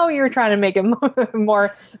now you're trying to make him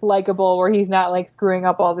more likable where he's not like screwing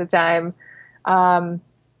up all the time.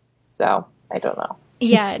 So I don't know.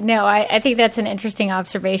 Yeah, no, I think that's an interesting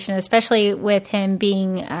observation, especially with him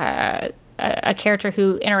being a character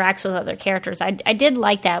who interacts with other characters. I did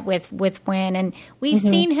like that with Winn, and we've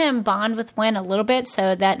seen him bond with Winn a little bit,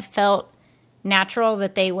 so that felt natural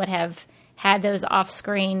that they would have had those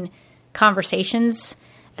off-screen conversations,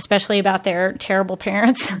 especially about their terrible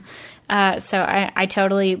parents. So I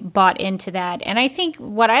totally bought into that. And I think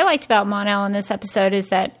what I liked about Mon-El in this episode is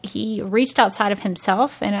that he reached outside of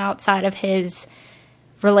himself and outside of his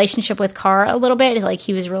relationship with Kara a little bit. Like,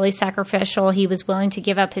 he was really sacrificial. He was willing to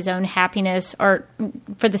give up his own happiness or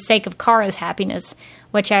for the sake of Kara's happiness,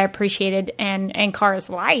 which I appreciated, and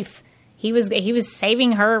Kara's life. He was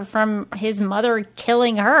saving her from his mother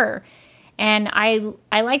killing her. And I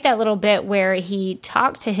like that little bit where he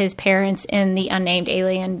talked to his parents in the unnamed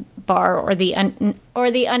alien bar or the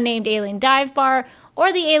unnamed alien dive bar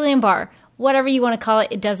or the alien bar, whatever you want to call it.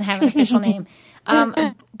 It doesn't have an official name.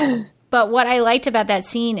 But what I liked about that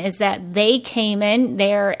scene is that they came in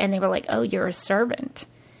there and they were like, "Oh, you're a servant,"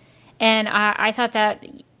 and I thought that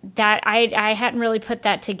I hadn't really put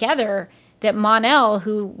that together. That Mon-El,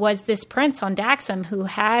 who was this prince on Daxam who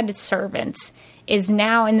had servants, is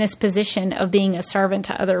now in this position of being a servant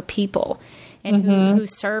to other people, and who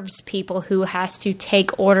serves people, who has to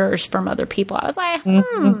take orders from other people. I was like,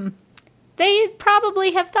 they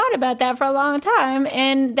probably have thought about that for a long time,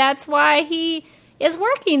 and that's why he is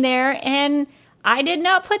working there, and I did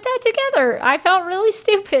not put that together. I felt really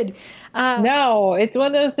stupid. No, it's one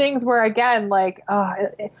of those things where, again, like,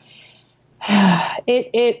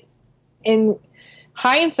 it in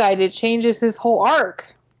hindsight, it changes his whole arc.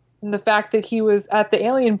 And the fact that he was at the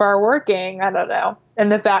alien bar working, I don't know.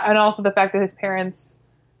 And also the fact that his parents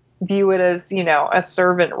view it as, a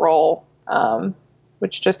servant role,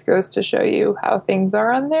 which just goes to show you how things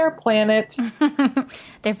are on their planet.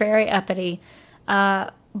 They're very uppity.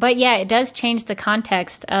 But yeah, it does change the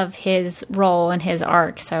context of his role and his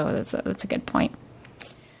arc. So that's a good point.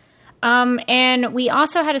 And we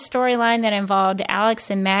also had a storyline that involved Alex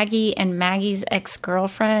and Maggie and Maggie's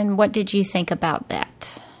ex-girlfriend. What did you think about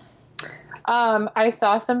that? I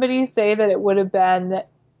saw somebody say that it would have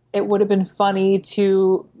been funny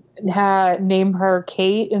to name her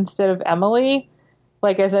Kate instead of Emily,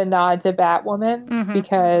 like as a nod to Batwoman,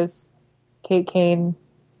 because Kate Kane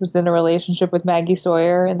was in a relationship with Maggie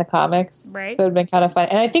Sawyer in the comics. Right. So it would have been kind of fun.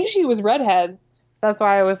 And I think she was redhead. So that's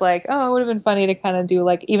why I was like, oh, it would have been funny to kind of do,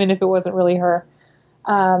 like, even if it wasn't really her.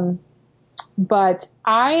 But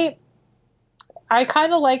I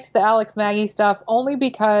kind of liked the Alex Maggie stuff only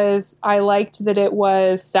because I liked that it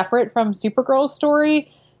was separate from Supergirl's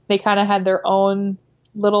story. They kind of had their own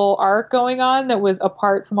little arc going on that was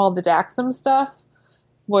apart from all the Daxam stuff.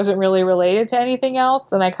 Wasn't really related to anything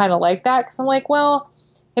else. And I kind of like that because I'm like, well,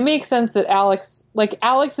 it makes sense that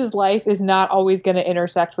Alex's life is not always going to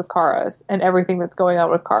intersect with Kara's and everything that's going on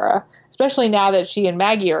with Kara, especially now that she and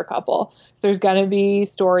Maggie are a couple. So there's going to be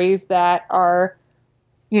stories that are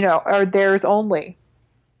theirs only.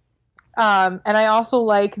 And I also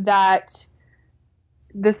like that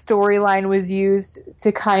the storyline was used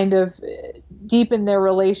to kind of deepen their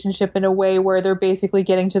relationship in a way where they're basically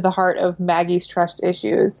getting to the heart of Maggie's trust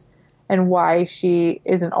issues and why she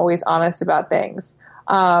isn't always honest about things.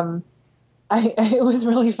 It was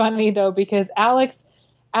really funny though, because Alex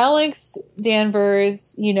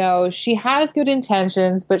Danvers, she has good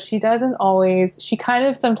intentions, but she kind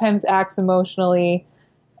of sometimes acts emotionally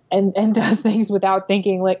and does things without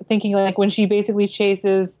thinking, like when she basically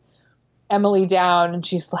chases Emily down and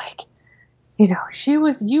she's like,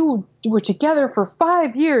 you were together for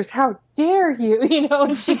 5 years. How dare you?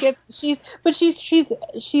 And she's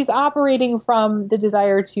operating from the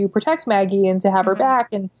desire to protect Maggie and to have her back,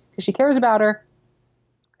 and because she cares about her.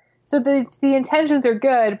 So the intentions are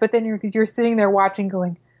good, but then you're sitting there watching,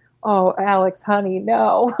 going, "Oh, Alex, honey,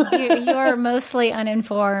 no." You're mostly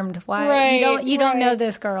uninformed. Why? Right, you don't know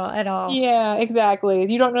this girl at all. Yeah, exactly.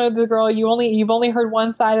 You don't know the girl. You've only heard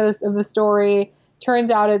one side of the story.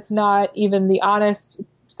 Turns out it's not even the honest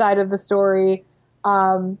side of the story.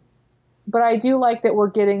 But I do like that we're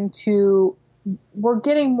getting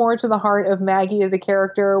more to the heart of Maggie as a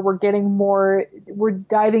character. We're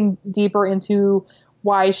diving deeper into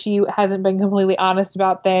why she hasn't been completely honest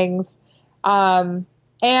about things. And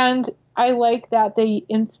I like that they,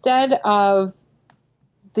 instead of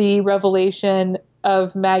the revelation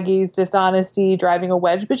of Maggie's dishonesty driving a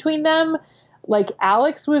wedge between them, like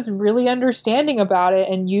Alex was really understanding about it,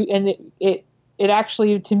 and it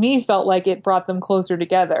actually, to me, felt like it brought them closer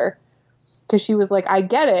together, because she was like, I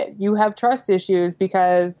get it, you have trust issues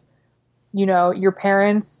because, you know, your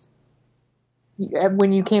parents,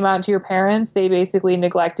 when you came out to your parents, they basically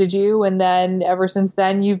neglected you, and then ever since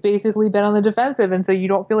then you've basically been on the defensive, and so you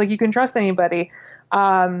don't feel like you can trust anybody.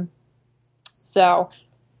 So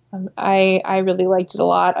I really liked it a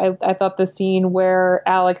lot. I thought the scene where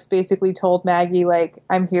Alex basically told Maggie, like,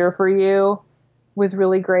 I'm here for you, was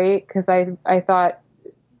really great, because I thought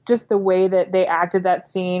just the way that they acted that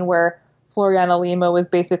scene where Floriana Lima was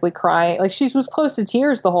basically crying, like she was close to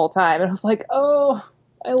tears the whole time, and I was like, oh,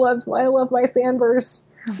 I love my Sandverse,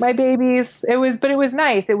 my babies. It was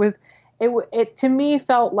nice. It to me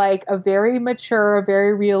felt like a very mature, a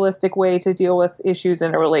very realistic way to deal with issues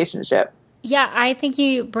in a relationship. Yeah, I think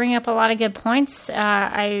you bring up a lot of good points.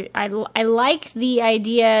 I like the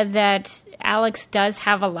idea that Alex does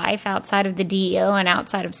have a life outside of the DEO and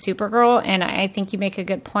outside of Supergirl, and I think you make a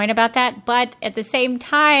good point about that. But at the same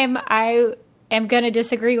time, I am going to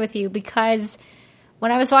disagree with you, because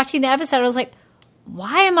when I was watching the episode, I was like,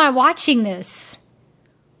 why am I watching this?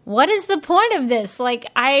 What is the point of this? Like,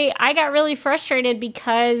 I got really frustrated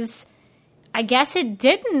because I guess it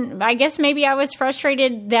didn't. I guess maybe I was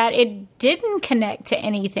frustrated that it didn't connect to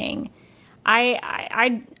anything.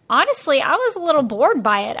 I honestly, I was a little bored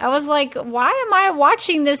by it. I was like, why am I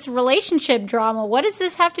watching this relationship drama? What does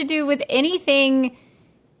this have to do with anything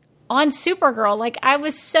on Supergirl? Like, I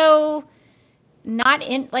was so not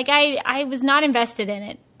in, like, I was not invested in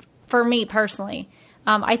it, for me personally.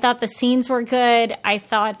 I thought the scenes were good. I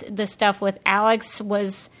thought the stuff with Alex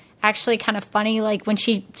was actually kind of funny. Like, when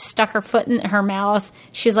she stuck her foot in her mouth,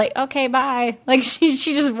 she was like, okay, bye. Like, she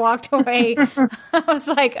just walked away. I was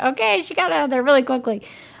like, okay, she got out of there really quickly.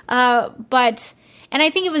 And I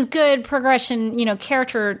think it was good progression, you know,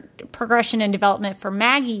 character progression and development for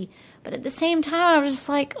Maggie. But at the same time, I was just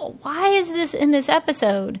like, why is this in this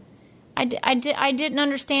episode? I didn't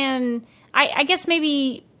understand. I guess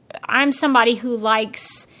maybe I'm somebody who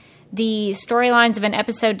likes the storylines of an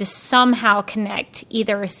episode to somehow connect,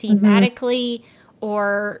 either thematically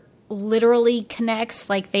or literally connects,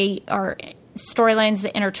 like they are storylines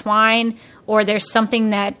that intertwine, or there's something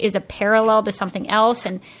that is a parallel to something else.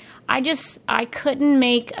 And I couldn't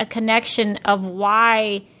make a connection of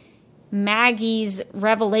why Maggie's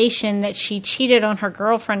revelation that she cheated on her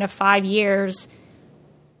girlfriend of 5 years,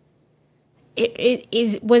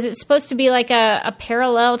 was it supposed to be like a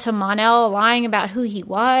parallel to Mon-El lying about who he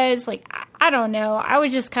was? Like, I don't know. I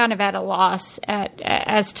was just kind of at a loss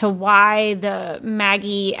as to why the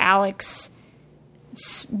Maggie Alex,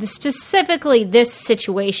 specifically this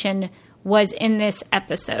situation, was in this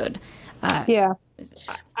episode. Yeah.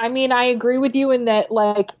 I mean, I agree with you in that,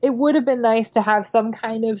 like, it would have been nice to have some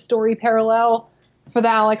kind of story parallel for the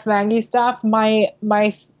Alex Maggie stuff. My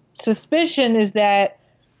suspicion is that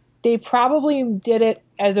they probably did it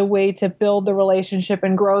as a way to build the relationship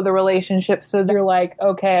and grow the relationship. So they're like,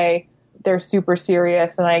 okay, they're super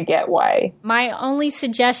serious, and I get why. My only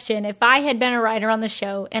suggestion, if I had been a writer on the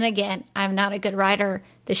show, and again, I'm not a good writer,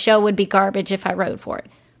 the show would be garbage if I wrote for it.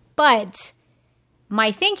 But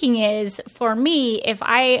my thinking is, for me, if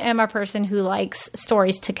I am a person who likes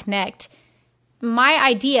stories to connect, my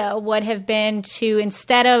idea would have been to,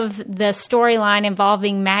 instead of the storyline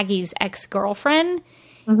involving Maggie's ex-girlfriend,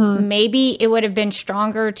 maybe it would have been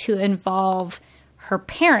stronger to involve her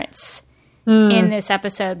parents in this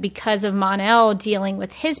episode, because of Mon-El dealing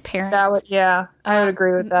with his parents. I would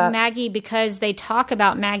agree with that. Maggie, because they talk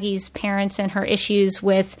about Maggie's parents and her issues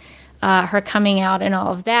with her coming out and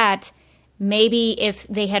all of that. Maybe if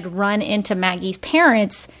they had run into Maggie's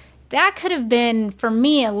parents, that could have been, for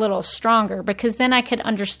me, a little stronger, because then I could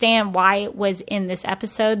understand why it was in this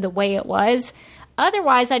episode the way it was.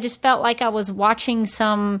 Otherwise, I just felt like I was watching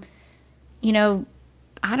some, you know,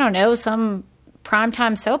 I don't know, some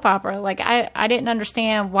primetime soap opera. Like, I didn't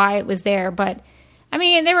understand why it was there. But, I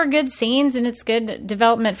mean, they were good scenes, and it's good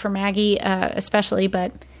development for Maggie, especially.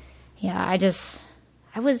 But, yeah, I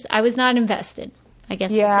was not invested. I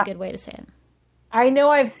guess that's a good way to say it. I know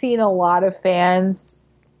I've seen a lot of fans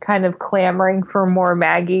kind of clamoring for more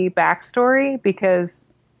Maggie backstory, because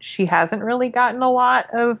she hasn't really gotten a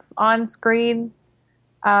lot of on-screen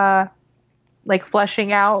like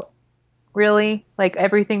fleshing out, really. Like,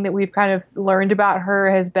 everything that we've kind of learned about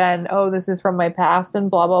her has been, oh, this is from my past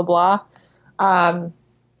and blah, blah, blah.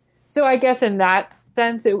 So I guess in that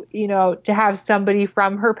sense, it, you know, to have somebody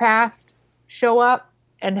from her past show up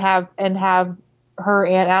and have her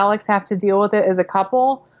and Alex have to deal with it as a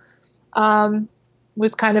couple,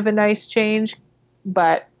 was kind of a nice change.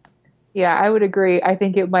 But yeah, I would agree. I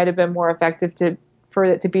think it might have been more effective for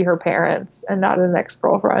it to be her parents and not an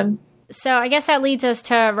ex-girlfriend. So I guess that leads us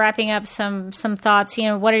to wrapping up some thoughts. You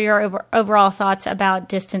know, what are your overall thoughts about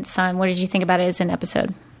Distant Sun? What did you think about it as an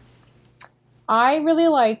episode? I really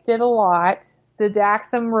liked it a lot. The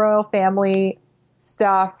Daxam royal family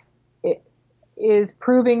stuff is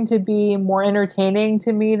proving to be more entertaining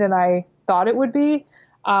to me than I thought it would be,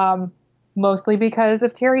 mostly because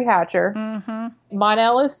of Terry Hatcher. Mm-hmm.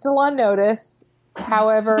 Mon-El is still on notice.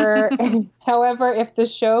 However, if the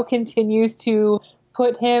show continues to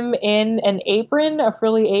put him in a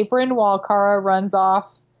frilly apron while Kara runs off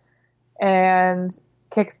and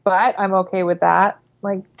kicks butt, I'm okay with that.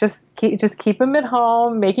 Like, just keep him at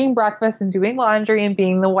home, making breakfast and doing laundry and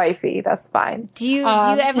being the wifey. That's fine. Do you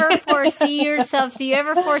ever foresee yourself? Do you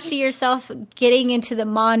ever foresee yourself getting into the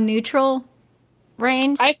Mon neutral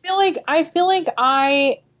range? I feel like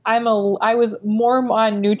I was more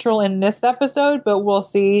Mon neutral in this episode, but we'll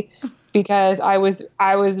see, because I've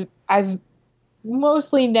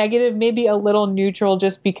mostly negative, maybe a little neutral,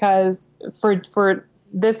 just because for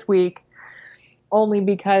this week. Only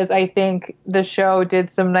because I think the show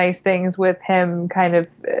did some nice things with him kind of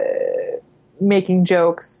making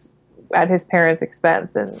jokes at his parents'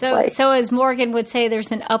 expense. And so as Morgan would say,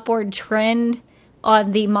 there's an upward trend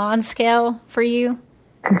on the Mon scale for you?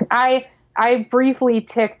 I briefly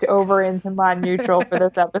ticked over into Mon neutral for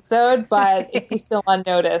this episode, but he's still on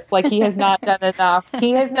notice. Like, he has not done enough.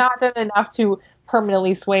 He has not done enough to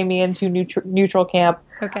permanently sway me into neutral camp.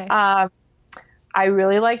 Okay. I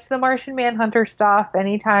really liked the Martian Manhunter stuff.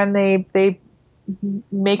 Anytime they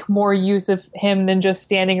make more use of him than just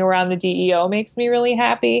standing around the DEO makes me really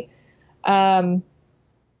happy.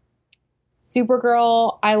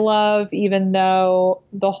 Supergirl, I love, even though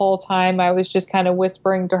the whole time I was just kind of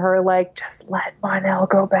whispering to her, like, just let Mon-El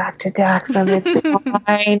go back to Daxam. It's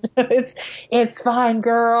fine. It's fine,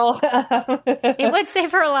 girl. It would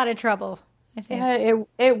save her a lot of trouble, I think. Yeah,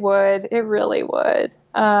 it would. It really would.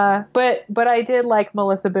 But I did like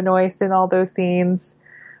Melissa Benoist in all those scenes.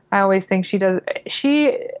 I always think she,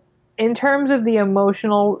 in terms of the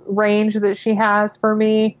emotional range that she has for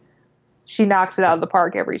me, she knocks it out of the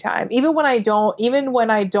park every time. Even when I don't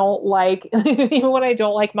like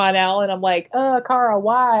Mon-El and I'm like, Kara,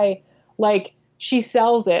 why? Like, she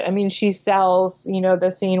sells it. I mean, she sells,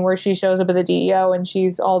 the scene where she shows up at the DEO and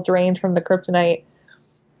she's all drained from the kryptonite.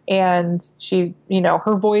 And she's,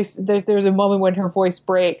 her voice, there's a moment when her voice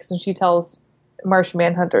breaks and she tells Martian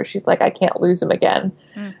Manhunter, she's like, I can't lose him again.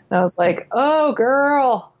 And I was like, oh,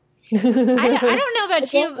 girl. I don't know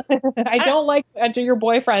about you. I don't like your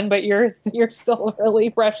boyfriend, but you're still really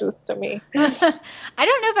precious to me. I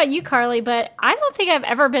don't know about you, Carly, but I don't think I've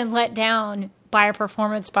ever been let down by a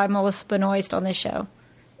performance by Melissa Benoist on this show.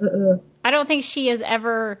 I don't think she has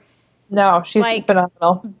ever... No, she's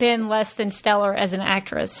phenomenal. Been less than stellar as an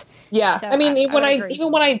actress. Yeah, so I mean,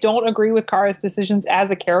 even when I don't agree with Kara's decisions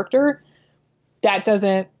as a character, that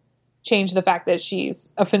doesn't change the fact that she's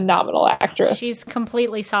a phenomenal actress. She's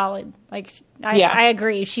completely solid. I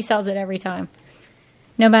agree. She sells it every time,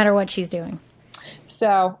 no matter what she's doing.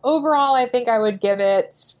 So overall, I think I would give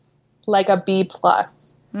it like a B+,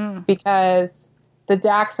 because I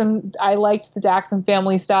liked the Daxam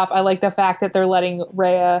family stuff. I like the fact that they're letting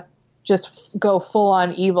Rhea just go full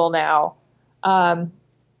on evil now. And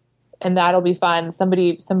that'll be fun.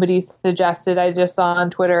 Somebody suggested, I just saw on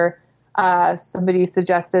Twitter, somebody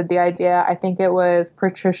suggested the idea. I think it was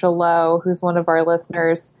Patricia Lowe, who's one of our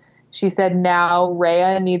listeners. She said now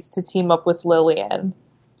Rhea needs to team up with Lillian,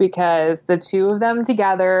 because the two of them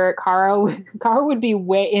together, Kara would be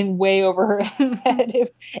way over her head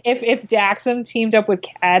if Daxam teamed up with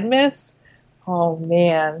Cadmus. Oh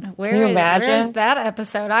man! Can you imagine? Where is that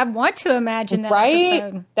episode? I want to imagine that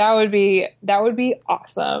episode. That would be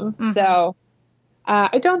awesome. Mm-hmm. So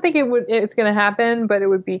I don't think it's going to happen, but it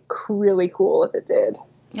would be really cool if it did.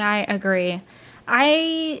 I agree.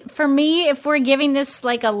 For me, if we're giving this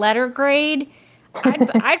like a letter grade,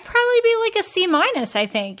 I'd probably be like a C-. I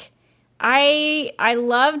think. I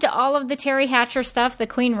loved all of the Terry Hatcher stuff, the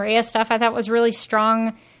Queen Rhea stuff. I thought was really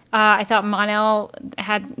strong. I thought Mon-El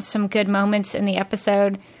had some good moments in the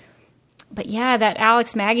episode. But yeah, that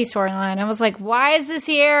Alex Maggie storyline, I was like, why is this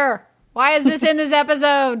here? Why is this in this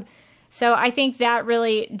episode? So I think that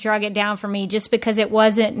really drug it down for me, just because it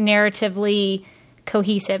wasn't narratively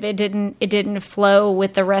cohesive. It didn't flow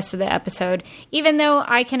with the rest of the episode. Even though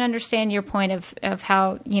I can understand your point of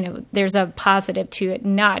how, there's a positive to it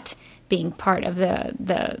not being part of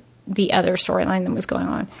the other storyline that was going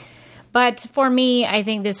on. But for me, I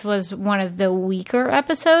think this was one of the weaker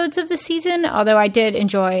episodes of the season, although I did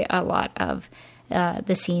enjoy a lot of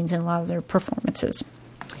the scenes and a lot of their performances.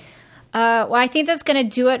 Well, I think that's going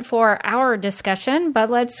to do it for our discussion, but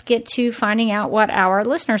let's get to finding out what our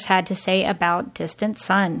listeners had to say about Distant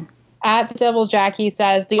Sun. At the Devil Jackie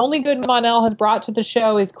says, the only good Mon-El has brought to the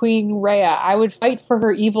show is Queen Rhea. I would fight for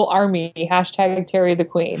her evil army. Hashtag Terry the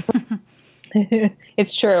Queen.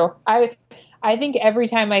 It's true. I think every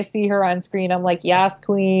time I see her on screen, I'm like, yes,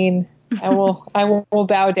 Queen. I will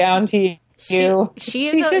bow down to you.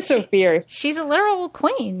 She's just so fierce. She's a literal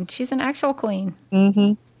queen. She's an actual queen.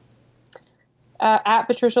 Mm-hmm. At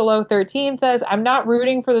Patricia Lowe 13 says, I'm not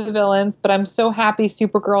rooting for the villains, but I'm so happy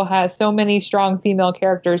Supergirl has so many strong female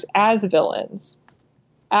characters as villains.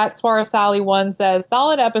 At Swarasali 1 says,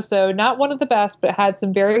 solid episode, not one of the best, but had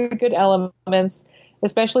some very good elements,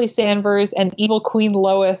 especially Sanvers and evil Queen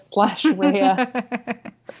Lois / Rhea.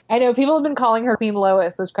 I know people have been calling her Queen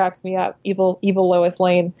Lois, which cracks me up. Evil Lois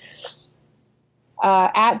Lane.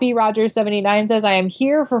 At B Rogers 79 says, I am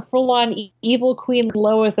here for full-on evil Queen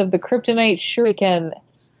Lois of the Kryptonite Shuriken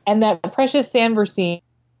and that precious Sanver scene.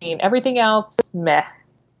 Everything else, meh.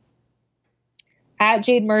 At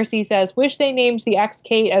Jade Mercy says, wish they named the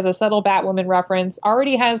ex-Kate as a subtle Batwoman reference.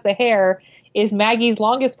 Already has the hair, is Maggie's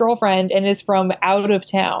longest girlfriend, and is from out of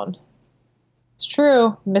town. It's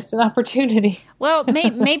true. Missed an opportunity. Well,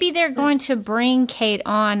 maybe they're going to bring Kate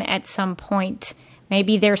on at some point.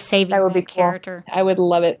 Maybe they're saving that character. Cool. I would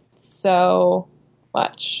love it so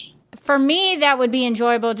much. For me, that would be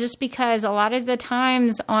enjoyable just because a lot of the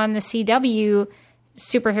times on the CW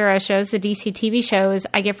superhero shows, the DC TV shows,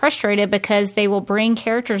 I get frustrated because they will bring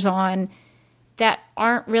characters on that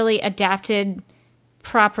aren't really adapted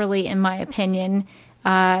properly, in my opinion,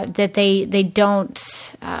 that they don't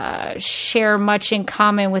share much in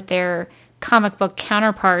common with their comic book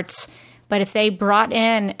counterparts. But if they brought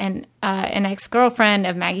in an ex-girlfriend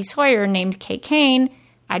of Maggie Sawyer named Kate Kane,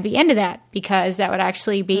 I'd be into that because that would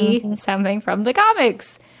actually be something from the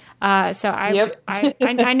comics. So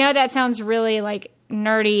I know that sounds really like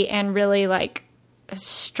nerdy and really like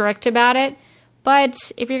strict about it,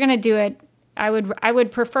 but if you're gonna do it, I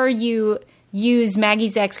would prefer you use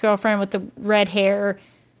Maggie's ex-girlfriend with the red hair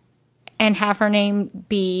and have her name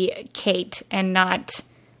be Kate and not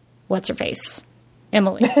what's her face.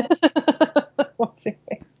 Emily. What's her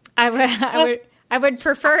face? I would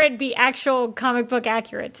prefer it be actual comic book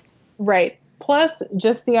accurate. Right. Plus,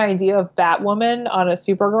 just the idea of Batwoman on a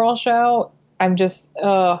Supergirl show, I'm just,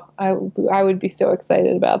 I would be so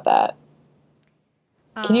excited about that.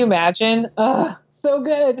 Can you imagine? So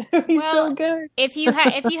good. It'd be so good. if you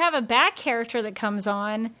have a Bat character that comes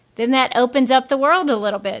on, then that opens up the world a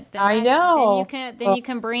little bit. I know. Then you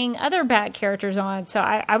can bring other Bat characters on. So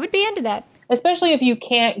I would be into that. Especially if you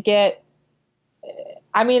can't get,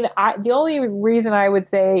 the only reason I would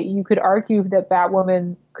say you could argue that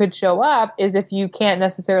Batwoman could show up is if you can't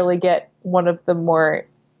necessarily get one of the more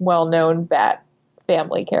well-known Bat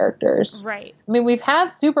family characters. Right. I mean, we've had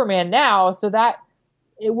Superman now, so that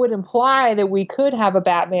it would imply that we could have a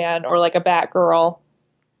Batman or like a Batgirl.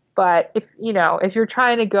 But if you're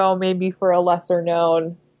trying to go maybe for a lesser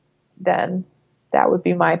known, then that would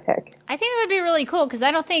be my pick. I think it would be really cool because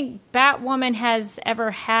I don't think Batwoman has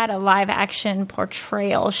ever had a live action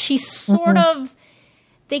portrayal. She sort of,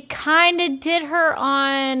 they kind of did her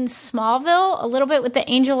on Smallville a little bit with the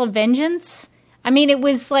Angel of Vengeance. I mean, it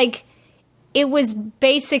was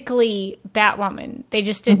basically Batwoman. They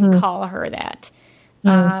just didn't call her that.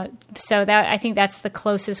 So I think that's the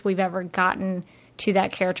closest we've ever gotten to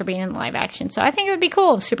that character being in live action. So I think it would be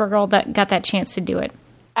cool if Supergirl got that chance to do it.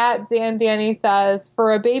 At Danny says,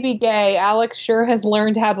 for a baby gay, Alex sure has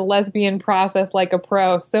learned how to lesbian process like a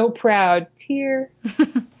pro. So proud. Tear.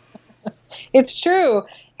 It's true.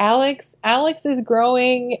 Alex is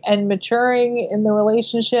growing and maturing in the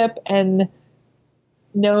relationship and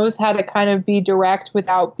knows how to kind of be direct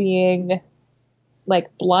without being like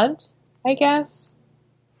blunt, I guess.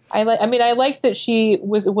 I liked that she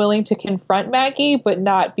was willing to confront Maggie, but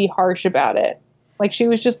not be harsh about it. Like she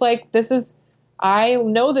was just like, I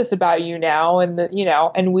know this about you now, and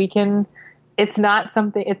and we can. It's not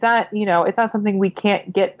something we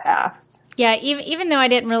can't get past. Yeah, even though I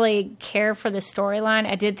didn't really care for the storyline,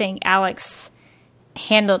 I did think Alex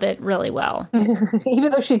handled it really well.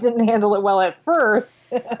 Even though she didn't handle it well at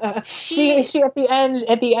first, she at the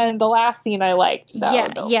end, the last scene I liked.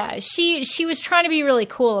 So she was trying to be really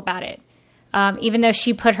cool about it, even though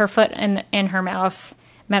she put her foot in her mouth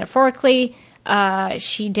metaphorically.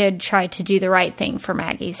 She did try to do the right thing for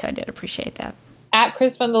Maggie, so I did appreciate that. At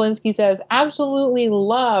Chris Fundalinsky says, absolutely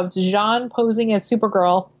loved Jean posing as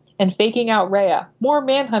Supergirl and faking out Rhea. More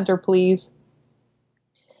Manhunter, please.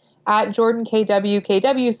 At Jordan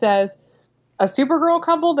KW says, a Supergirl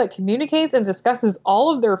couple that communicates and discusses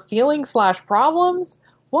all of their feelings / problems?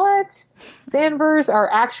 What? Sandverse are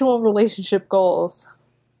actual relationship goals.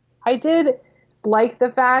 I did like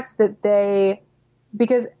the fact that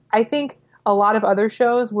because I think a lot of other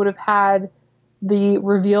shows would have had the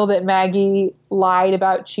reveal that Maggie lied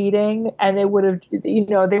about cheating, and they would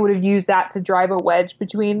have used that to drive a wedge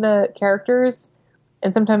between the characters.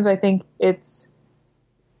 And sometimes I think it's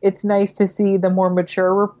nice to see the more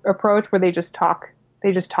mature approach where they just talk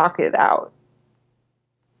it out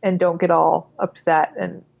and don't get all upset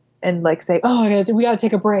and like say, oh, we got to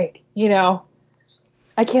take a break.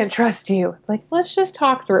 I can't trust you. It's like, let's just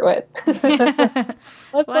talk through it.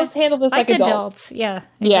 let's handle this like adults. Yeah,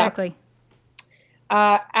 exactly.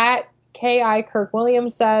 At K.I. Kirk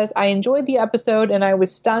Williams says, I enjoyed the episode and I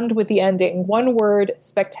was stunned with the ending. One word,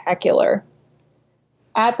 spectacular.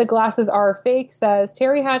 At The Glasses Are Fake says,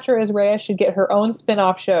 Terry Hatcher as Rhea should get her own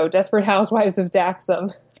spin-off show, Desperate Housewives of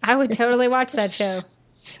Daxam. I would totally watch that show.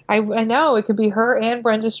 I know. It could be her and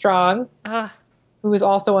Brenda Strong, who is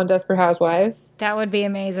also on Desperate Housewives. That would be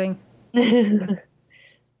amazing. At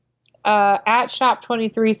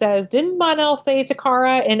Shop23 says, didn't Mon-El say to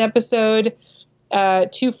Kara in episode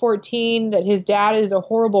 214 that his dad is a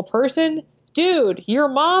horrible person? Dude, your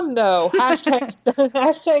mom, though.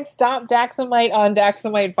 Hashtag stop Daxamite on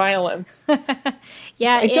Daxamite violence.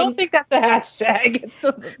 Yeah. I don't think that's a hashtag. It's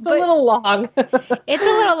a little long. It's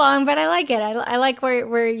a little long, but I like it. I like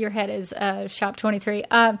where your head is, Shop 23.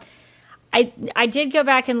 I did go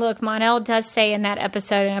back and look. Mon-El does say in that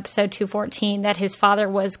episode, in episode 214, that his father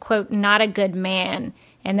was, quote, not a good man,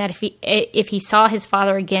 and that if he saw his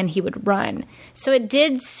father again, he would run. So it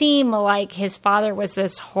did seem like his father was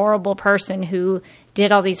this horrible person who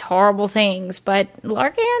did all these horrible things, but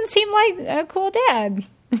Larkin seemed like a cool dad.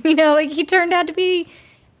 Like he turned out to be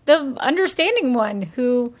the understanding one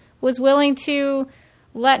who was willing to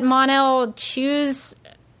let Mon-El choose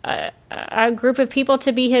a group of people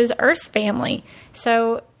to be his Earth family.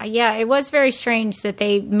 So, yeah, it was very strange that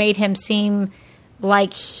they made him seem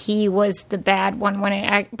like he was the bad one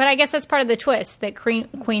but I guess that's part of the twist, that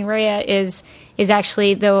Queen Rhea is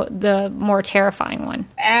actually the more terrifying one.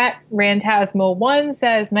 At Rantasmo1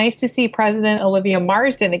 says, nice to see President Olivia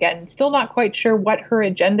Marsden again. Still not quite sure what her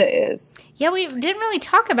agenda is. Yeah, we didn't really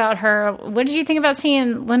talk about her. What did you think about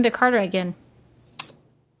seeing Linda Carter again?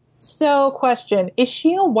 So, question, is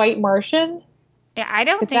she a white Martian? Yeah, I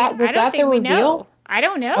don't think we know. I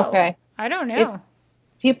don't know. Okay. I don't know.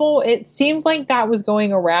 It seemed like that was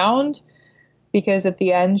going around because at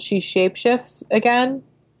the end she shapeshifts again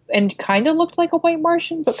and kind of looked like a white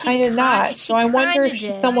Martian, but kind of not. So I wonder if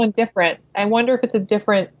she's someone different. I wonder if it's a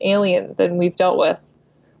different alien than we've dealt with,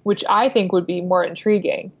 which I think would be more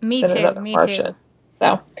intriguing than another Martian. Too.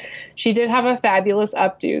 So she did have a fabulous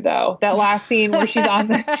updo, though. That last scene where she's on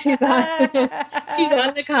the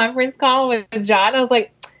conference call with John, I was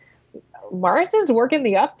like, Marsden's working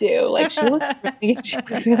the updo. Like she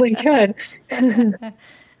looks really good.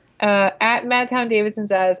 At Madtown Davidson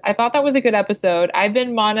says, I thought that was a good episode. I've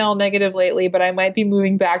been Mon-El negative lately, but I might be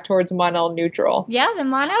moving back towards Mon-El neutral. Yeah, the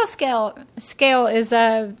Mon-El scale is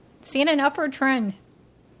seeing an upward trend.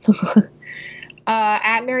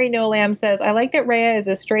 At Mary No Lamb says, I like that Rhea is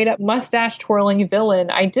a straight up mustache twirling villain.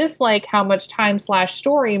 I dislike how much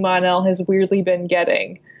time/story Mon-El has weirdly been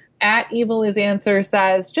getting. At Evil Is Answer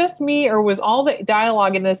says, just me, or was all the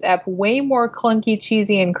dialogue in this ep way more clunky,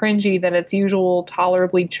 cheesy, and cringy than its usual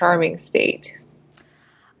tolerably charming state?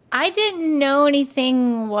 I didn't know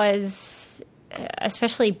anything was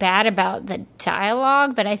especially bad about the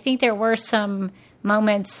dialogue, but I think there were some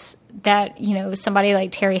moments that, somebody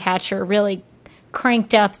like Terry Hatcher really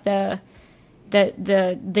cranked up the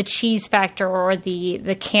cheese factor or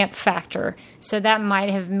the camp factor. So that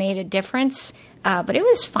might have made a difference. But it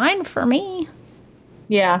was fine for me.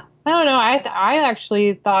 Yeah. I don't know. I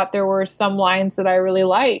actually thought there were some lines that I really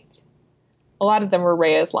liked. A lot of them were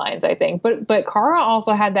Rhea's lines, I think. But Kara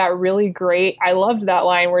also had that really great, I loved that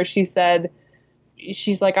line where she said,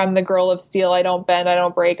 she's like, I'm the girl of steel. I don't bend. I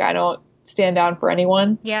don't break. I don't stand down for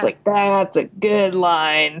anyone. Yeah. It's like, that's a good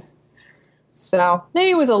line. So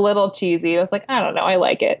maybe it was a little cheesy. I was like, I don't know. I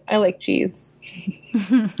like it. I like cheese.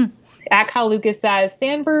 At Kyle Lucas says,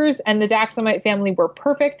 Sandverse and the Daxamite family were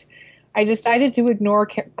perfect. I decided to ignore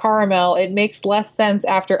Caramel. It makes less sense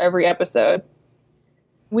after every episode.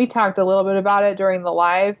 We talked a little bit about it during the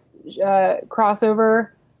live crossover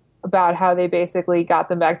about how they basically got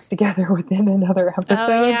them back together within another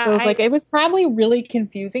episode. Oh, yeah, so it was probably really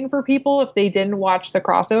confusing for people if they didn't watch the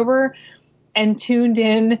crossover and tuned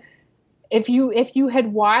in if you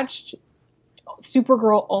had watched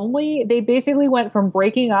Supergirl only, they basically went from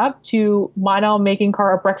breaking up to Mon-El making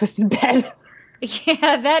Kara breakfast in bed.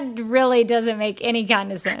 Yeah, that really doesn't make any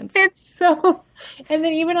kind of sense. It's so, and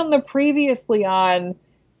then even on the previously on,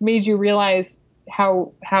 made you realize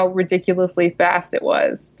how ridiculously fast it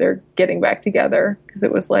was. They're getting back together because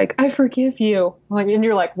it was like, I forgive you. Like, and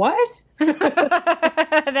you're like, what?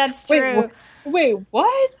 That's true. Wait,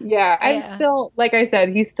 what? Yeah, I'm still, like I said,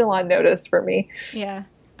 he's still on notice for me. Yeah.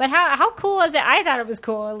 But how cool is it? I thought it was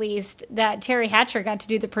cool, at least, that Terry Hatcher got to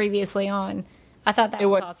do the previously on. I thought that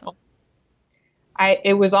was awesome.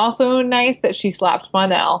 It was also nice that she slapped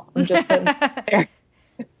Mon-El. I'm just there.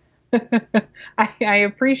 I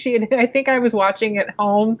appreciate it. I think I was watching at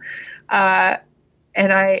home, and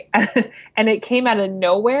it came out of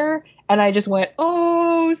nowhere, and I just went,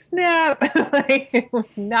 "Oh snap!" Like, I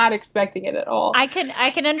was not expecting it at all. I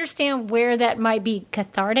can understand where that might be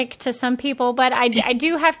cathartic to some people, but I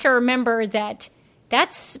do have to remember that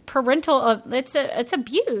that's parental. It's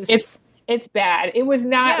abuse. It's bad. It was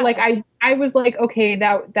not like I was like, okay,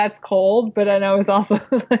 that's cold, but then I was also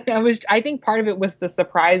like, I think part of it was the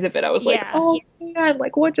surprise of it. I was like, oh man,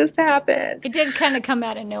 like what just happened? It did kind of come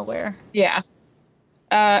out of nowhere. Yeah.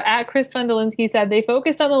 At Chris Fundalinsky said they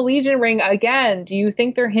focused on the Legion ring again. Do you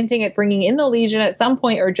think they're hinting at bringing in the Legion at some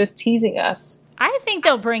point or just teasing us? I think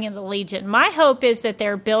they'll bring in the Legion. My hope is that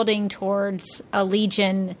they're building towards a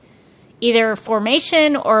Legion either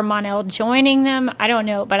formation or Mon-El joining them. I don't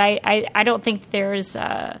know, but I don't think there's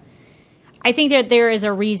I think that there is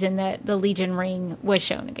a reason that the Legion ring was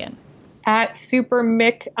shown again. At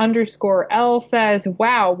SuperMick_L says,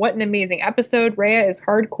 wow, what an amazing episode. Rhea is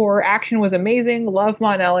hardcore. Action was amazing. Love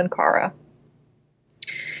Mon-El and Kara.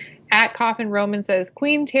 At Coffin Roman says,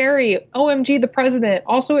 Queen Terry, OMG the president.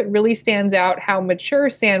 Also, it really stands out how mature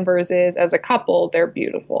Sanvers is as a couple. They're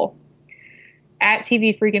beautiful. At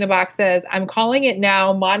TV Freak in a Box says, I'm calling it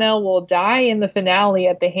now. Mon-El will die in the finale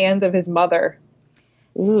at the hands of his mother.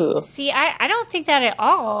 Ooh. See, I don't think that at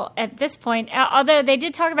all at this point. Although they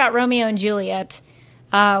did talk about Romeo and Juliet,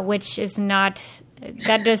 which is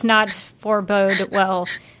that does not forebode well.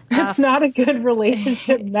 That's not a good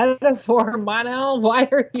relationship metaphor, Mon-El. Why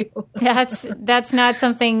are you? That's not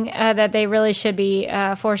something that they really should be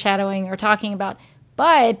foreshadowing or talking about.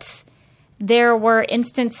 But there were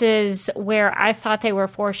instances where I thought they were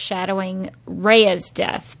foreshadowing Rhea's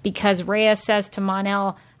death, because Rhea says to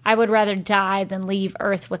Mon-El, I would rather die than leave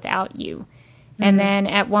Earth without you. Mm-hmm. And then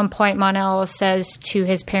at one point, Mon-El says to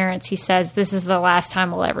his parents, he says, this is the last time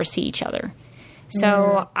we'll ever see each other.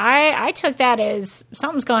 So I took that as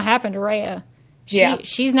something's going to happen to Rhea.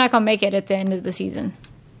 She's not going to make it at the end of the season.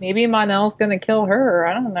 Maybe Mon-El's going to kill her.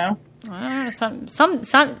 I don't know.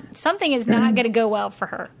 Something is not going to go well for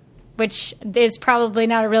her, which is probably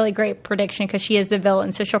not a really great prediction because she is the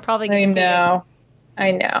villain. So she'll probably get defeated.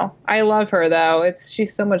 I know. I love her though.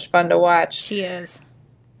 She's so much fun to watch. She is.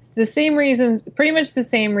 Pretty much the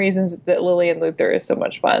same reasons that Lillian Luthor is so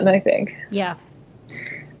much fun, I think. Yeah.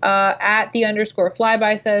 At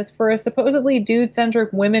 _flyby says, for a supposedly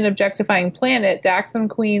dude-centric women-objectifying planet, Daxam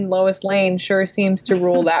Queen Lois Lane sure seems to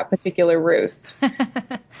rule that particular roost.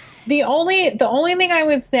 The only thing I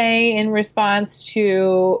would say in response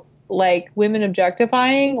to like women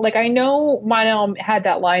objectifying, like I know Mon-El had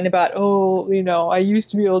that line about, I used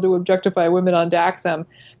to be able to objectify women on Daxam,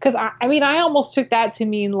 because I almost took that to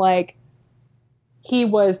mean like he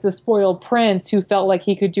was the spoiled prince who felt like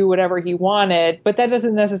he could do whatever he wanted, but that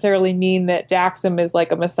doesn't necessarily mean that Daxam is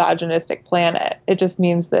like a misogynistic planet. It just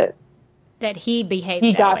means that he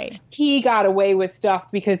behaved that way. He got away with stuff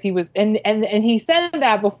because he was, and he said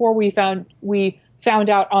that before we found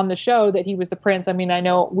out on the show that he was the prince. I mean, I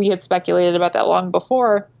know we had speculated about that long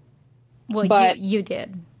before. Well, but you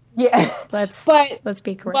did. Yeah. Let's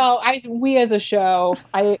be correct. Well, we as a show,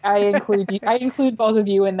 I include you, I include both of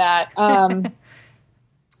you in that.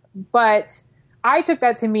 But I took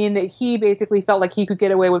that to mean that he basically felt like he could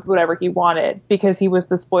get away with whatever he wanted because he was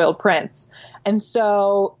the spoiled prince. And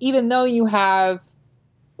so even though you have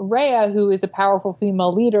Rhea, who is a powerful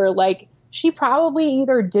female leader, like she probably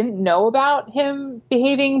either didn't know about him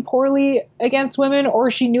behaving poorly against women,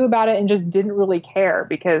 or she knew about it and just didn't really care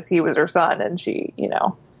because he was her son. And she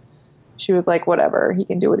was like, whatever, he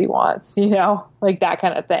can do what he wants, like that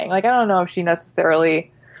kind of thing. Like, I don't know if she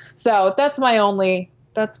necessarily, so that's my only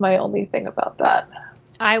thing about that.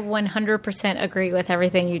 I 100% agree with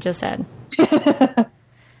everything you just said.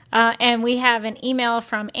 And we have an email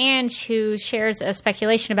from Ange who shares a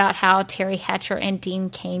speculation about how Terry Hatcher and Dean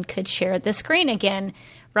Cain could share the screen again,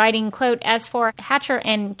 writing, quote, as for Hatcher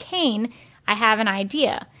and Cain, I have an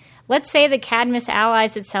idea. Let's say the Cadmus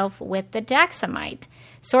allies itself with the Daxamite.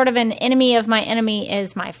 Sort of an enemy of my enemy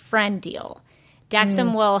is my friend deal.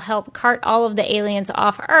 Daxam will help cart all of the aliens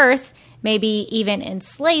off Earth, maybe even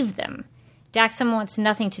enslave them. Daxam wants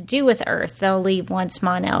nothing to do with Earth. They'll leave once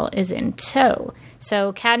Mon-El is in tow.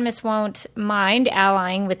 So Cadmus won't mind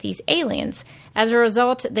allying with these aliens. As a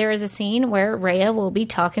result, there is a scene where Rhea will be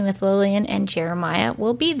talking with Lillian and Jeremiah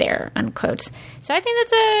will be there, unquote. So I think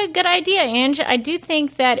that's a good idea, Ange. I do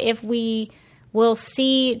think that if we will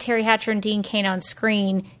see Terry Hatcher and Dean Cain on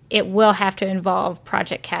screen, it will have to involve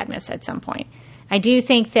Project Cadmus at some point. I do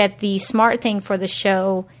think that the smart thing for the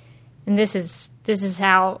show, and this is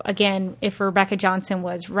how, again, if Rebecca Johnson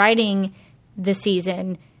was writing the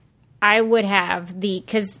season, I would have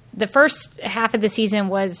because the first half of the season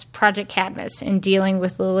was Project Cadmus and dealing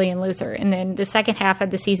with Lillian Luthor. And then the second half of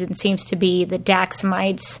the season seems to be the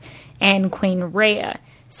Daxamites and Queen Rhea.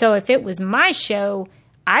 So if it was my show,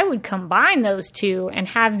 I would combine those two and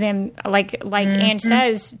have them, like Ange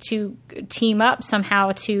says, to team up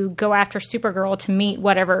somehow to go after Supergirl to meet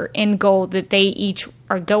whatever end goal that they each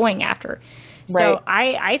are going after. So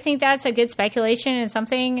right. I think that's a good speculation and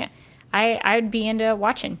something I'd be into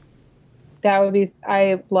watching. That would be,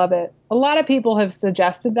 I love it. A lot of people have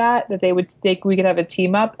suggested that we could have a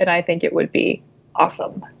team up, and I think it would be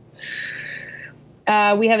awesome.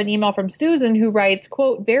 We have an email from Susan who writes,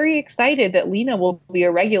 quote, very excited that Lena will be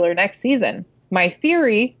a regular next season. My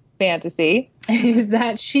theory, fantasy, is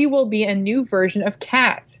that she will be a new version of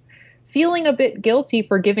Kat. Feeling a bit guilty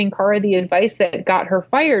for giving Kara the advice that got her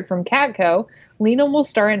fired from Catco, Lena will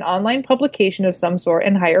start an online publication of some sort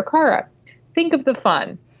and hire Kara. Think of the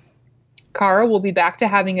fun. Kara will be back to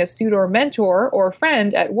having a suitor or mentor or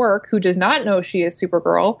friend at work who does not know she is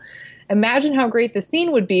Supergirl. Imagine how great the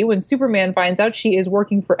scene would be when Superman finds out she is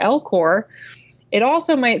working for Elcor. It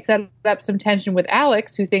also might set up some tension with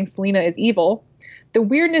Alex, who thinks Lena is evil. The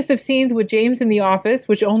weirdness of scenes with James in the office,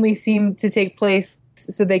 which only seem to take place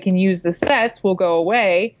so they can use the sets, will go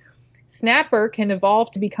away. Snapper can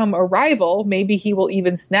evolve to become a rival. Maybe he will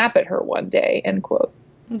even snap at her one day, end quote.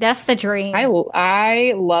 That's the dream.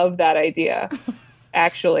 I love that idea,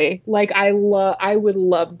 actually. I would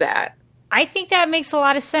love that. I think that makes a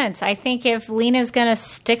lot of sense. I think if Lena's going to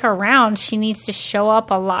stick around, she needs to show up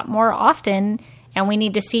a lot more often, and we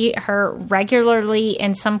need to see her regularly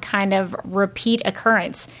in some kind of repeat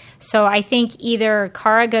occurrence. So I think either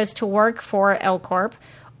Kara goes to work for Elcorp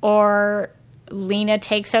or Lena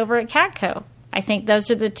takes over at Catco. I think those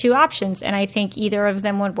are the two options, and I think either of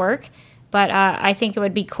them would work. But I think it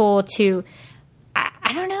would be cool to,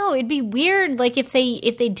 I don't know, it'd be weird. Like if they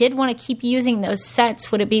did want to keep using those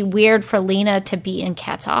sets, would it be weird for Lena to be in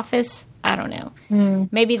Kat's office? I don't know.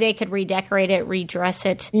 Maybe they could redecorate it, redress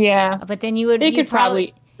it. Yeah, but then you could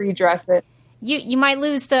probably redress it. You might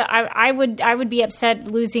lose the. I would be upset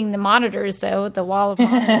losing the monitors though, the wall of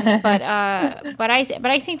monitors. but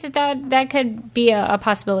I think that could be a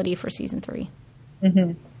possibility for season 3.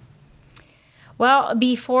 Mm-hmm. Well,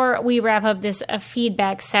 before we wrap up this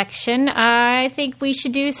feedback section, I think we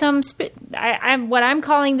should do some what I'm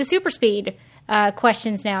calling the super speed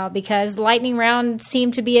questions now, because lightning round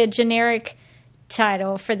seemed to be a generic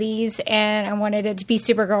title for these, and I wanted it to be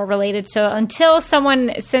Supergirl related. So until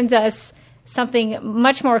someone sends us something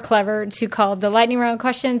much more clever to call the lightning round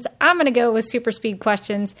questions, I'm going to go with super speed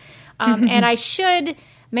questions. And I should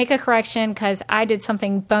make a correction because I did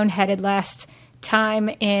something boneheaded last time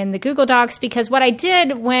in the Google Docs, because what I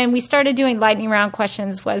did when we started doing lightning round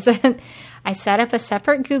questions was that I set up a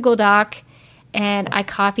separate Google Doc and I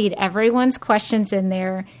copied everyone's questions in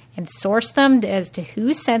there and sourced them as to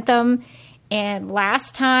who sent them. And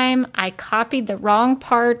last time I copied the wrong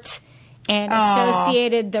part and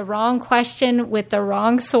associated the wrong question with the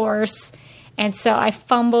wrong source. And so I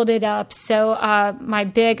fumbled it up. So my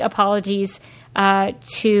big apologies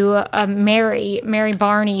to Mary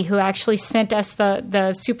Barney, who actually sent us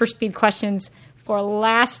the super speed questions for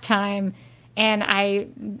last time, and I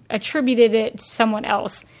attributed it to someone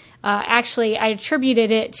else. Actually, I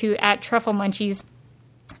attributed it to @TruffleMunchies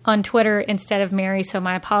on Twitter instead of Mary, so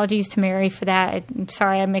my apologies to Mary for that. I'm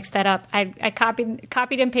sorry I mixed that up. I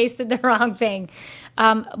copied and pasted the wrong thing.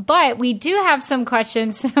 But we do have some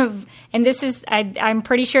questions, and this is I'm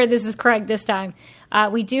pretty sure this is correct this time.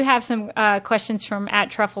 We do have some questions from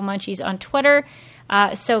 @TruffleMunchies on Twitter.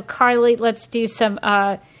 So Carly, let's do some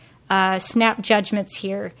snap judgments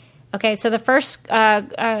here. Okay, so the first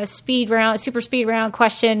super speed round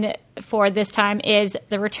question for this time is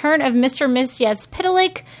the return of Mr. and Miss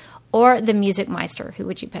Yezpidalik or the Music Meister. Who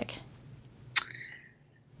would you pick?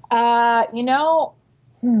 Mix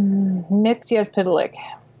Yezpidalik.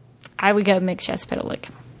 I would go Mix Yezpidalik.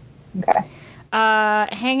 Okay.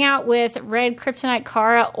 Hang out with Red Kryptonite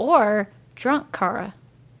Kara or Drunk Kara?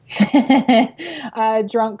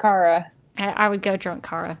 Drunk Kara. I would go Drunk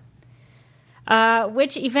Kara.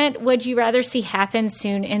 Which event would you rather see happen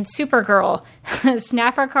soon in Supergirl?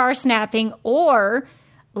 Snapper car snapping or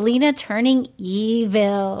Lena turning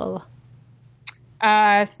evil?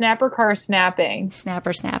 Snapper car snapping.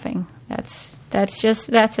 Snapper snapping. That's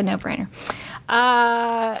a no-brainer.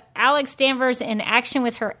 Alex Danvers in action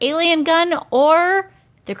with her alien gun or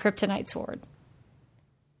the kryptonite sword?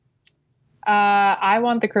 I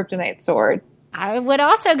want the kryptonite sword. I would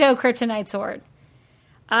also go kryptonite sword.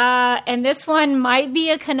 And this one might be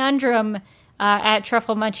a conundrum, at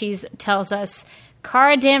Truffle Munchies tells us.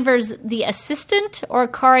 Kara Danvers the assistant or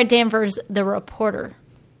Kara Danvers the reporter?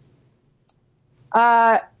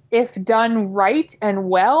 If done right and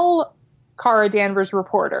well, Kara Danvers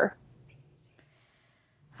reporter.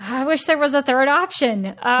 I wish there was a third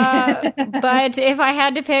option. But if I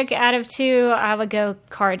had to pick out of two, I would go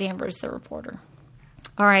Kara Danvers the reporter.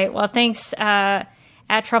 All right. Well, thanks, at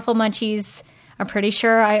Truffle Munchies. I'm pretty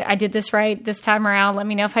sure I did this right this time around. Let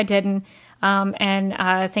me know if I didn't.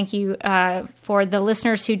 And thank you for the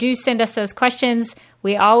listeners who do send us those questions.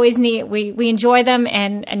 We always we enjoy them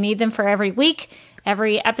and need them for every week,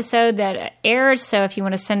 every episode that airs. So if you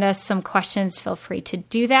want to send us some questions, feel free to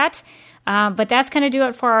do that. But that's going to do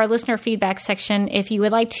it for our listener feedback section. If you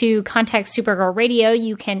would like to contact Supergirl Radio,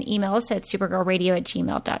 you can email us at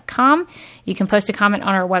supergirlradio@gmail.com. You can post a comment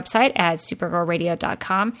on our website at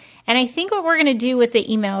supergirlradio.com. And I think what we're going to do with the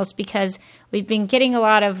emails, because we've been getting a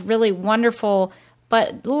lot of really wonderful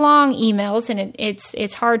but long emails, and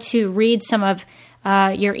it's hard to read some of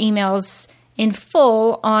your emails in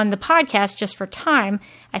full on the podcast just for time.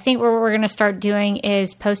 I think what we're going to start doing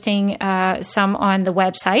is posting some on the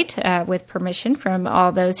website with permission from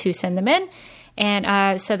all those who send them in,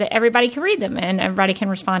 and so that everybody can read them and everybody can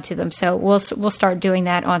respond to them. So we'll start doing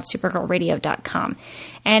that on supergirlradio.com.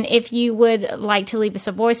 And if you would like to leave us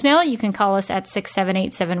a voicemail, you can call us at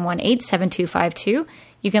 678-718-7252.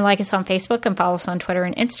 You can like us on Facebook and follow us on Twitter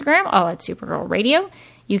and Instagram, all at Supergirl Radio.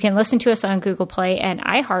 You can listen to us on Google Play and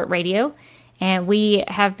iHeartRadio. And we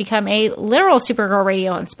have become a literal Supergirl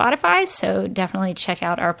Radio on Spotify, so definitely check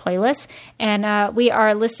out our playlist. And we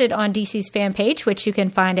are listed on DC's fan page, which you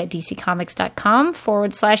can find at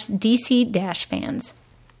dccomics.com/DC-fans.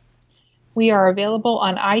 We are available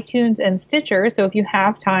on iTunes and Stitcher, so if you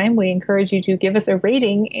have time, we encourage you to give us a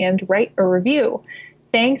rating and write a review.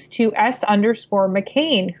 Thanks to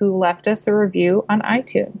S_McCain, who left us a review on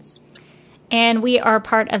iTunes. And we are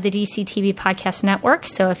part of the DC TV Podcast Network,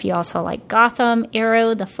 so if you also like Gotham,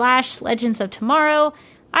 Arrow, The Flash, Legends of Tomorrow,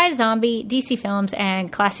 iZombie, DC Films,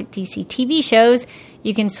 and classic DC TV shows,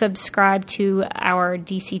 you can subscribe to our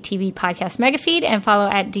DC TV Podcast mega feed and follow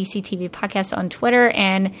at DC TV Podcast on Twitter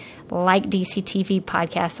and like DC TV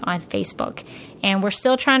Podcast on Facebook. And we're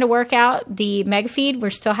still trying to work out the mega feed. We're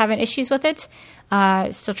still having issues with it.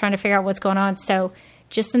 Still trying to figure out what's going on. So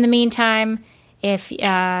just in the meantime, if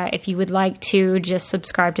you would like to just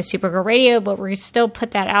subscribe to Supergirl Radio, but we're still put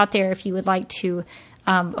that out there. If you would like to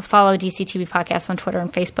follow DC TV Podcast on Twitter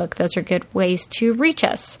and Facebook, those are good ways to reach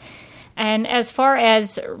us. And as far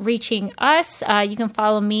as reaching us, you can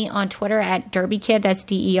follow me on Twitter at DerbyKid. That's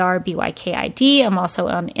DERBYKID. I'm also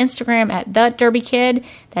on Instagram at The DerbyKid.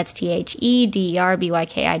 That's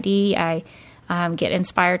THEDERBYKID. I get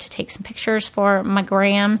inspired to take some pictures for my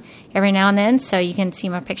gram every now and then, so you can see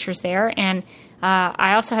my pictures there. And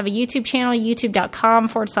I also have a YouTube channel,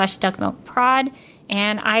 youtube.com/duckmilkprod.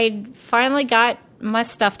 And I finally got my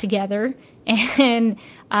stuff together and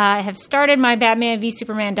I have started my Batman v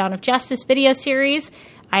Superman Dawn of Justice video series.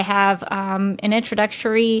 I have an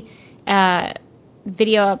introductory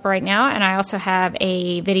video up right now, and I also have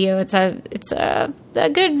a video. It's a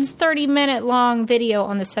good 30-minute long video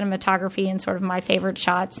on the cinematography and sort of my favorite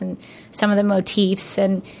shots and some of the motifs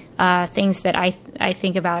and things that I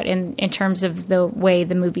think about in terms of the way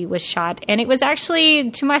the movie was shot. And it was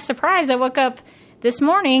actually, to my surprise, I woke up this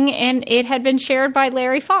morning and it had been shared by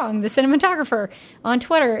Larry Fong, the cinematographer, on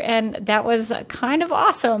Twitter, and that was kind of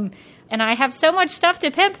awesome. And I have so much stuff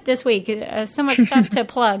to pimp this week, so much stuff to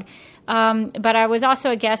plug. But I was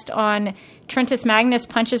also a guest on Trentus Magnus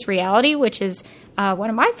Punches Reality, which is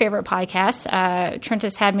one of my favorite podcasts.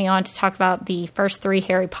 Trentus had me on to talk about the first 3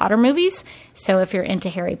 Harry Potter movies. So if you're into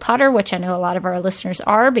Harry Potter, which I know a lot of our listeners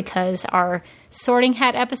are, because our Sorting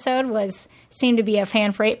Hat episode seemed to be a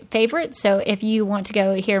fan favorite. So if you want to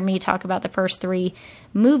go hear me talk about the first 3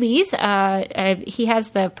 movies, he has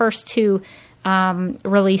the first 2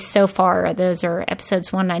 released so far. Those are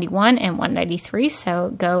episodes 191 and 193,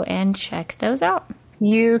 so go and check those out.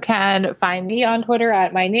 You can find me on Twitter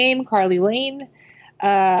at my name, Carly Lane.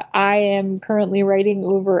 I am currently writing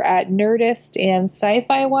over at Nerdist and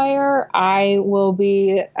Sci-Fi Wire. I'll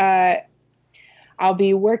be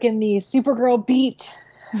working the Supergirl beat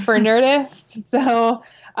for Nerdist. So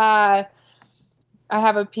I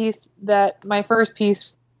have a piece my first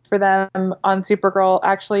piece for them on Supergirl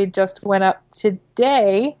actually just went up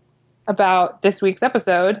today about this week's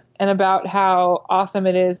episode and about how awesome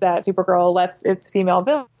it is that Supergirl lets its female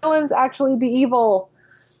villains actually be evil.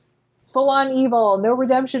 Full on evil, no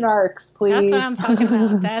redemption arcs, please. That's what I'm talking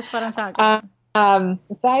about. That's what I'm talking about.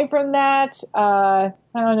 Aside from that, I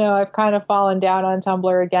don't know. I've kind of fallen down on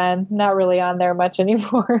Tumblr again. Not really on there much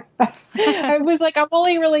anymore. I was like, I'm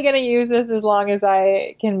only really going to use this as long as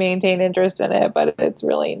I can maintain interest in it, but it's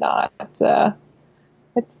really not.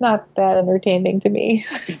 It's not that entertaining to me.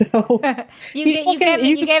 So you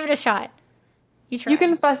gave it a shot. You tried. You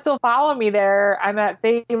can still follow me there. I'm at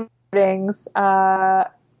Favorites.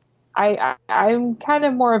 I'm kind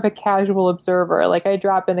of more of a casual observer. Like, I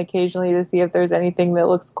drop in occasionally to see if there's anything that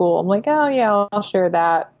looks cool. I'm like, oh yeah, I'll share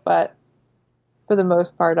that. But for the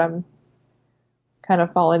most part, I'm kind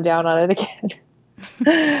of falling down on it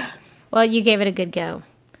again. Well, you gave it a good go.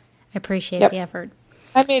 I appreciate the effort.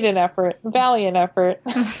 I made an effort, valiant effort.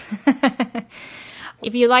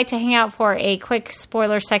 If you'd like to hang out for a quick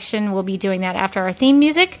spoiler section, we'll be doing that after our theme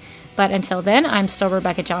music. But until then, I'm still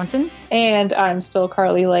Rebecca Johnson. And I'm still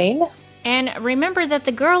Carly Lane. And remember that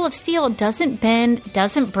the Girl of Steel doesn't bend,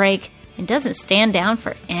 doesn't break, and doesn't stand down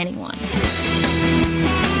for anyone.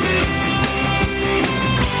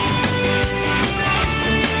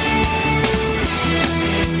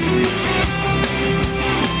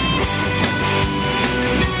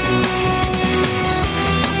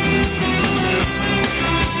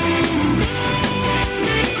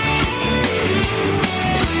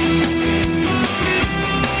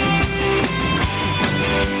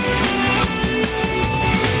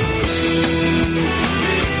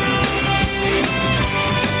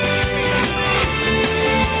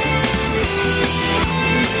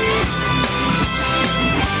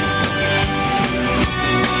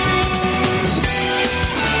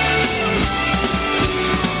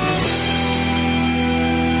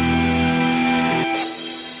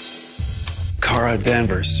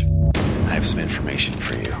 Danvers, I have some information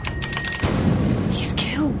for you. He's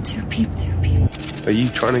killed two people. Are you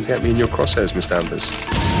trying to get me in your crosshairs, Miss Danvers?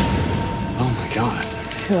 Oh my God.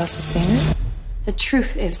 Who else has seen it? The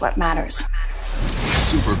truth is what matters.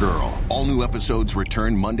 Supergirl. All new episodes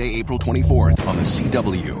return Monday, April 24th on the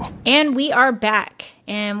CW. And we are back.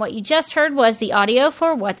 And what you just heard was the audio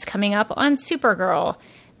for what's coming up on Supergirl.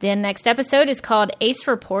 The next episode is called Ace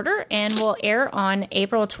Reporter and will air on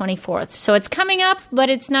April 24th. So it's coming up, but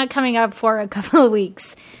it's not coming up for a couple of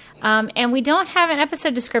weeks. And we don't have an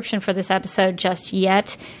episode description for this episode just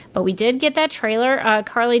yet, but we did get that trailer.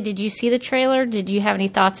 Carly, did you see the trailer? Did you have any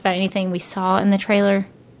thoughts about anything we saw in the trailer?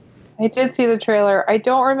 I did see the trailer. I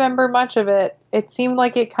don't remember much of it. It seemed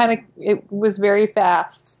like it was very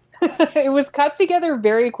fast. It was cut together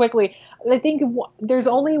very quickly. I think there's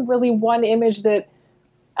only really one image that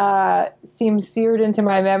seems seared into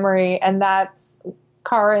my memory, and that's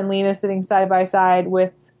Kara and Lena sitting side by side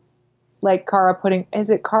with, like, Kara putting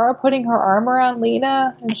her arm around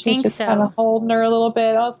Lena? And she's just kind of holding her a little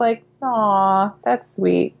bit. I was like, aw, that's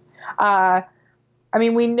sweet. I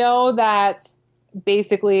mean, we know that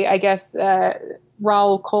basically, I guess,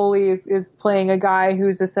 Raul Coley is playing a guy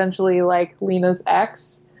who's essentially like Lena's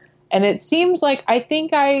ex. And it seems like I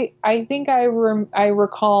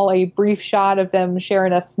recall a brief shot of them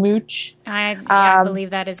sharing a smooch. I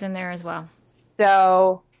believe that is in there as well.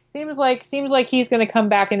 So seems like he's going to come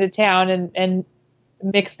back into town and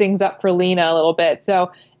mix things up for Lena a little bit.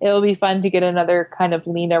 So it'll be fun to get another kind of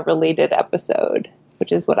Lena related episode,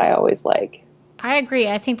 which is what I always like. I agree.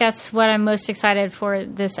 I think that's what I'm most excited for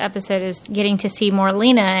this episode, is getting to see more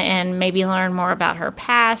Lena and maybe learn more about her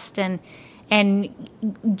past and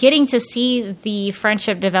getting to see the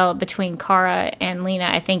friendship develop between Kara and Lena.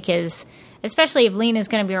 I think is, especially if Lena is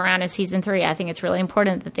going to be around in season 3, I think it's really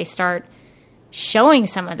important that they start showing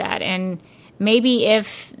some of that. And maybe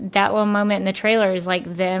if that little moment in the trailer is like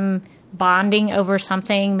them bonding over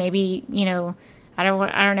something, maybe, I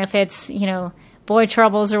don't know if it's, boy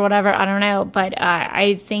troubles or whatever, I don't know. But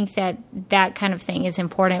I think that kind of thing is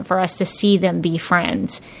important for us to see them be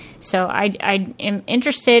friends. So I am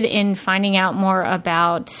interested in finding out more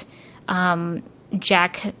about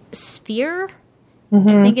Jack Spear,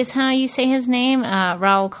 I think is how you say his name.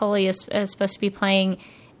 Raul Coley is supposed to be playing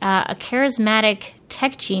a charismatic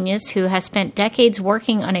tech genius who has spent decades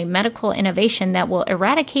working on a medical innovation that will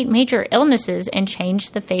eradicate major illnesses and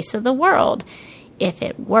change the face of the world if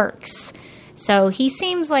it works. So he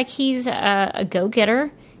seems like he's a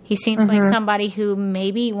go-getter. He seems like somebody who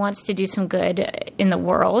maybe wants to do some good in the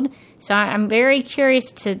world. So I'm very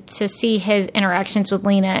curious to see his interactions with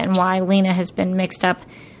Lena and why Lena has been mixed up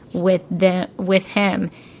with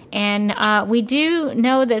him. And we do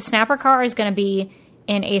know that Snapper Carr is going to be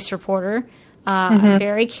in Ace Reporter. I'm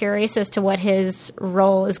very curious as to what his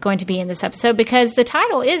role is going to be in this episode because the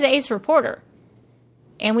title is Ace Reporter.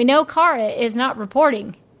 And we know Kara is not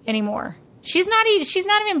reporting anymore. She's not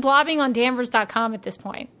even blobbing on Danvers.com at this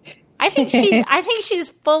point. I think she's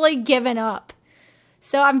fully given up.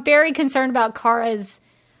 So I'm very concerned about Kara's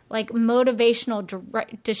like motivational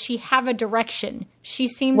does she have a direction? She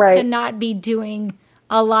seems to not be doing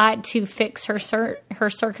a lot to fix her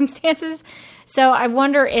circumstances. So I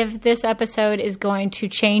wonder if this episode is going to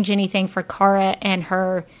change anything for Kara and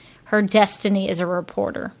her destiny as a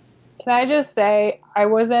reporter. Can I just say I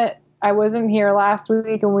wasn't here last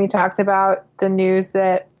week when we talked about the news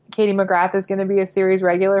that Katie McGrath is going to be a series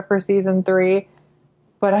regular for season 3,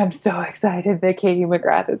 but I'm so excited that Katie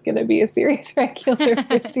McGrath is going to be a series regular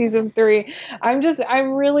for season 3.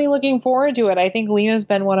 I'm really looking forward to it. I think Lena's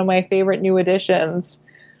been one of my favorite new additions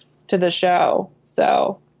to the show.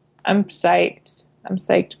 So I'm psyched. I'm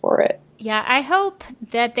psyched for it. Yeah, I hope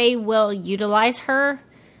that they will utilize her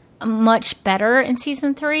much better in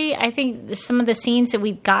season 3. I think some of the scenes that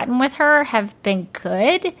we've gotten with her have been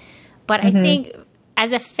good, but I think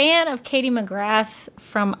as a fan of Katie McGrath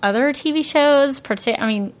from other TV shows,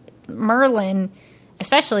 Merlin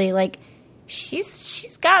especially, like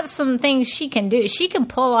she's got some things she can do. She can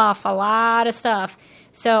pull off a lot of stuff.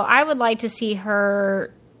 So I would like to see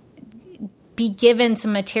her be given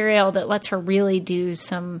some material that lets her really do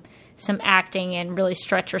some acting and really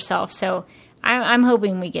stretch herself. So I'm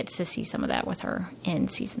hoping we get to see some of that with her in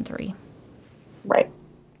season 3. Right.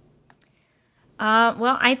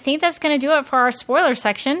 Well, I think that's going to do it for our spoiler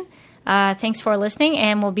section. Thanks for listening,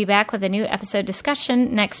 and we'll be back with a new episode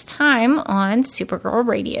discussion next time on Supergirl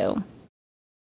Radio.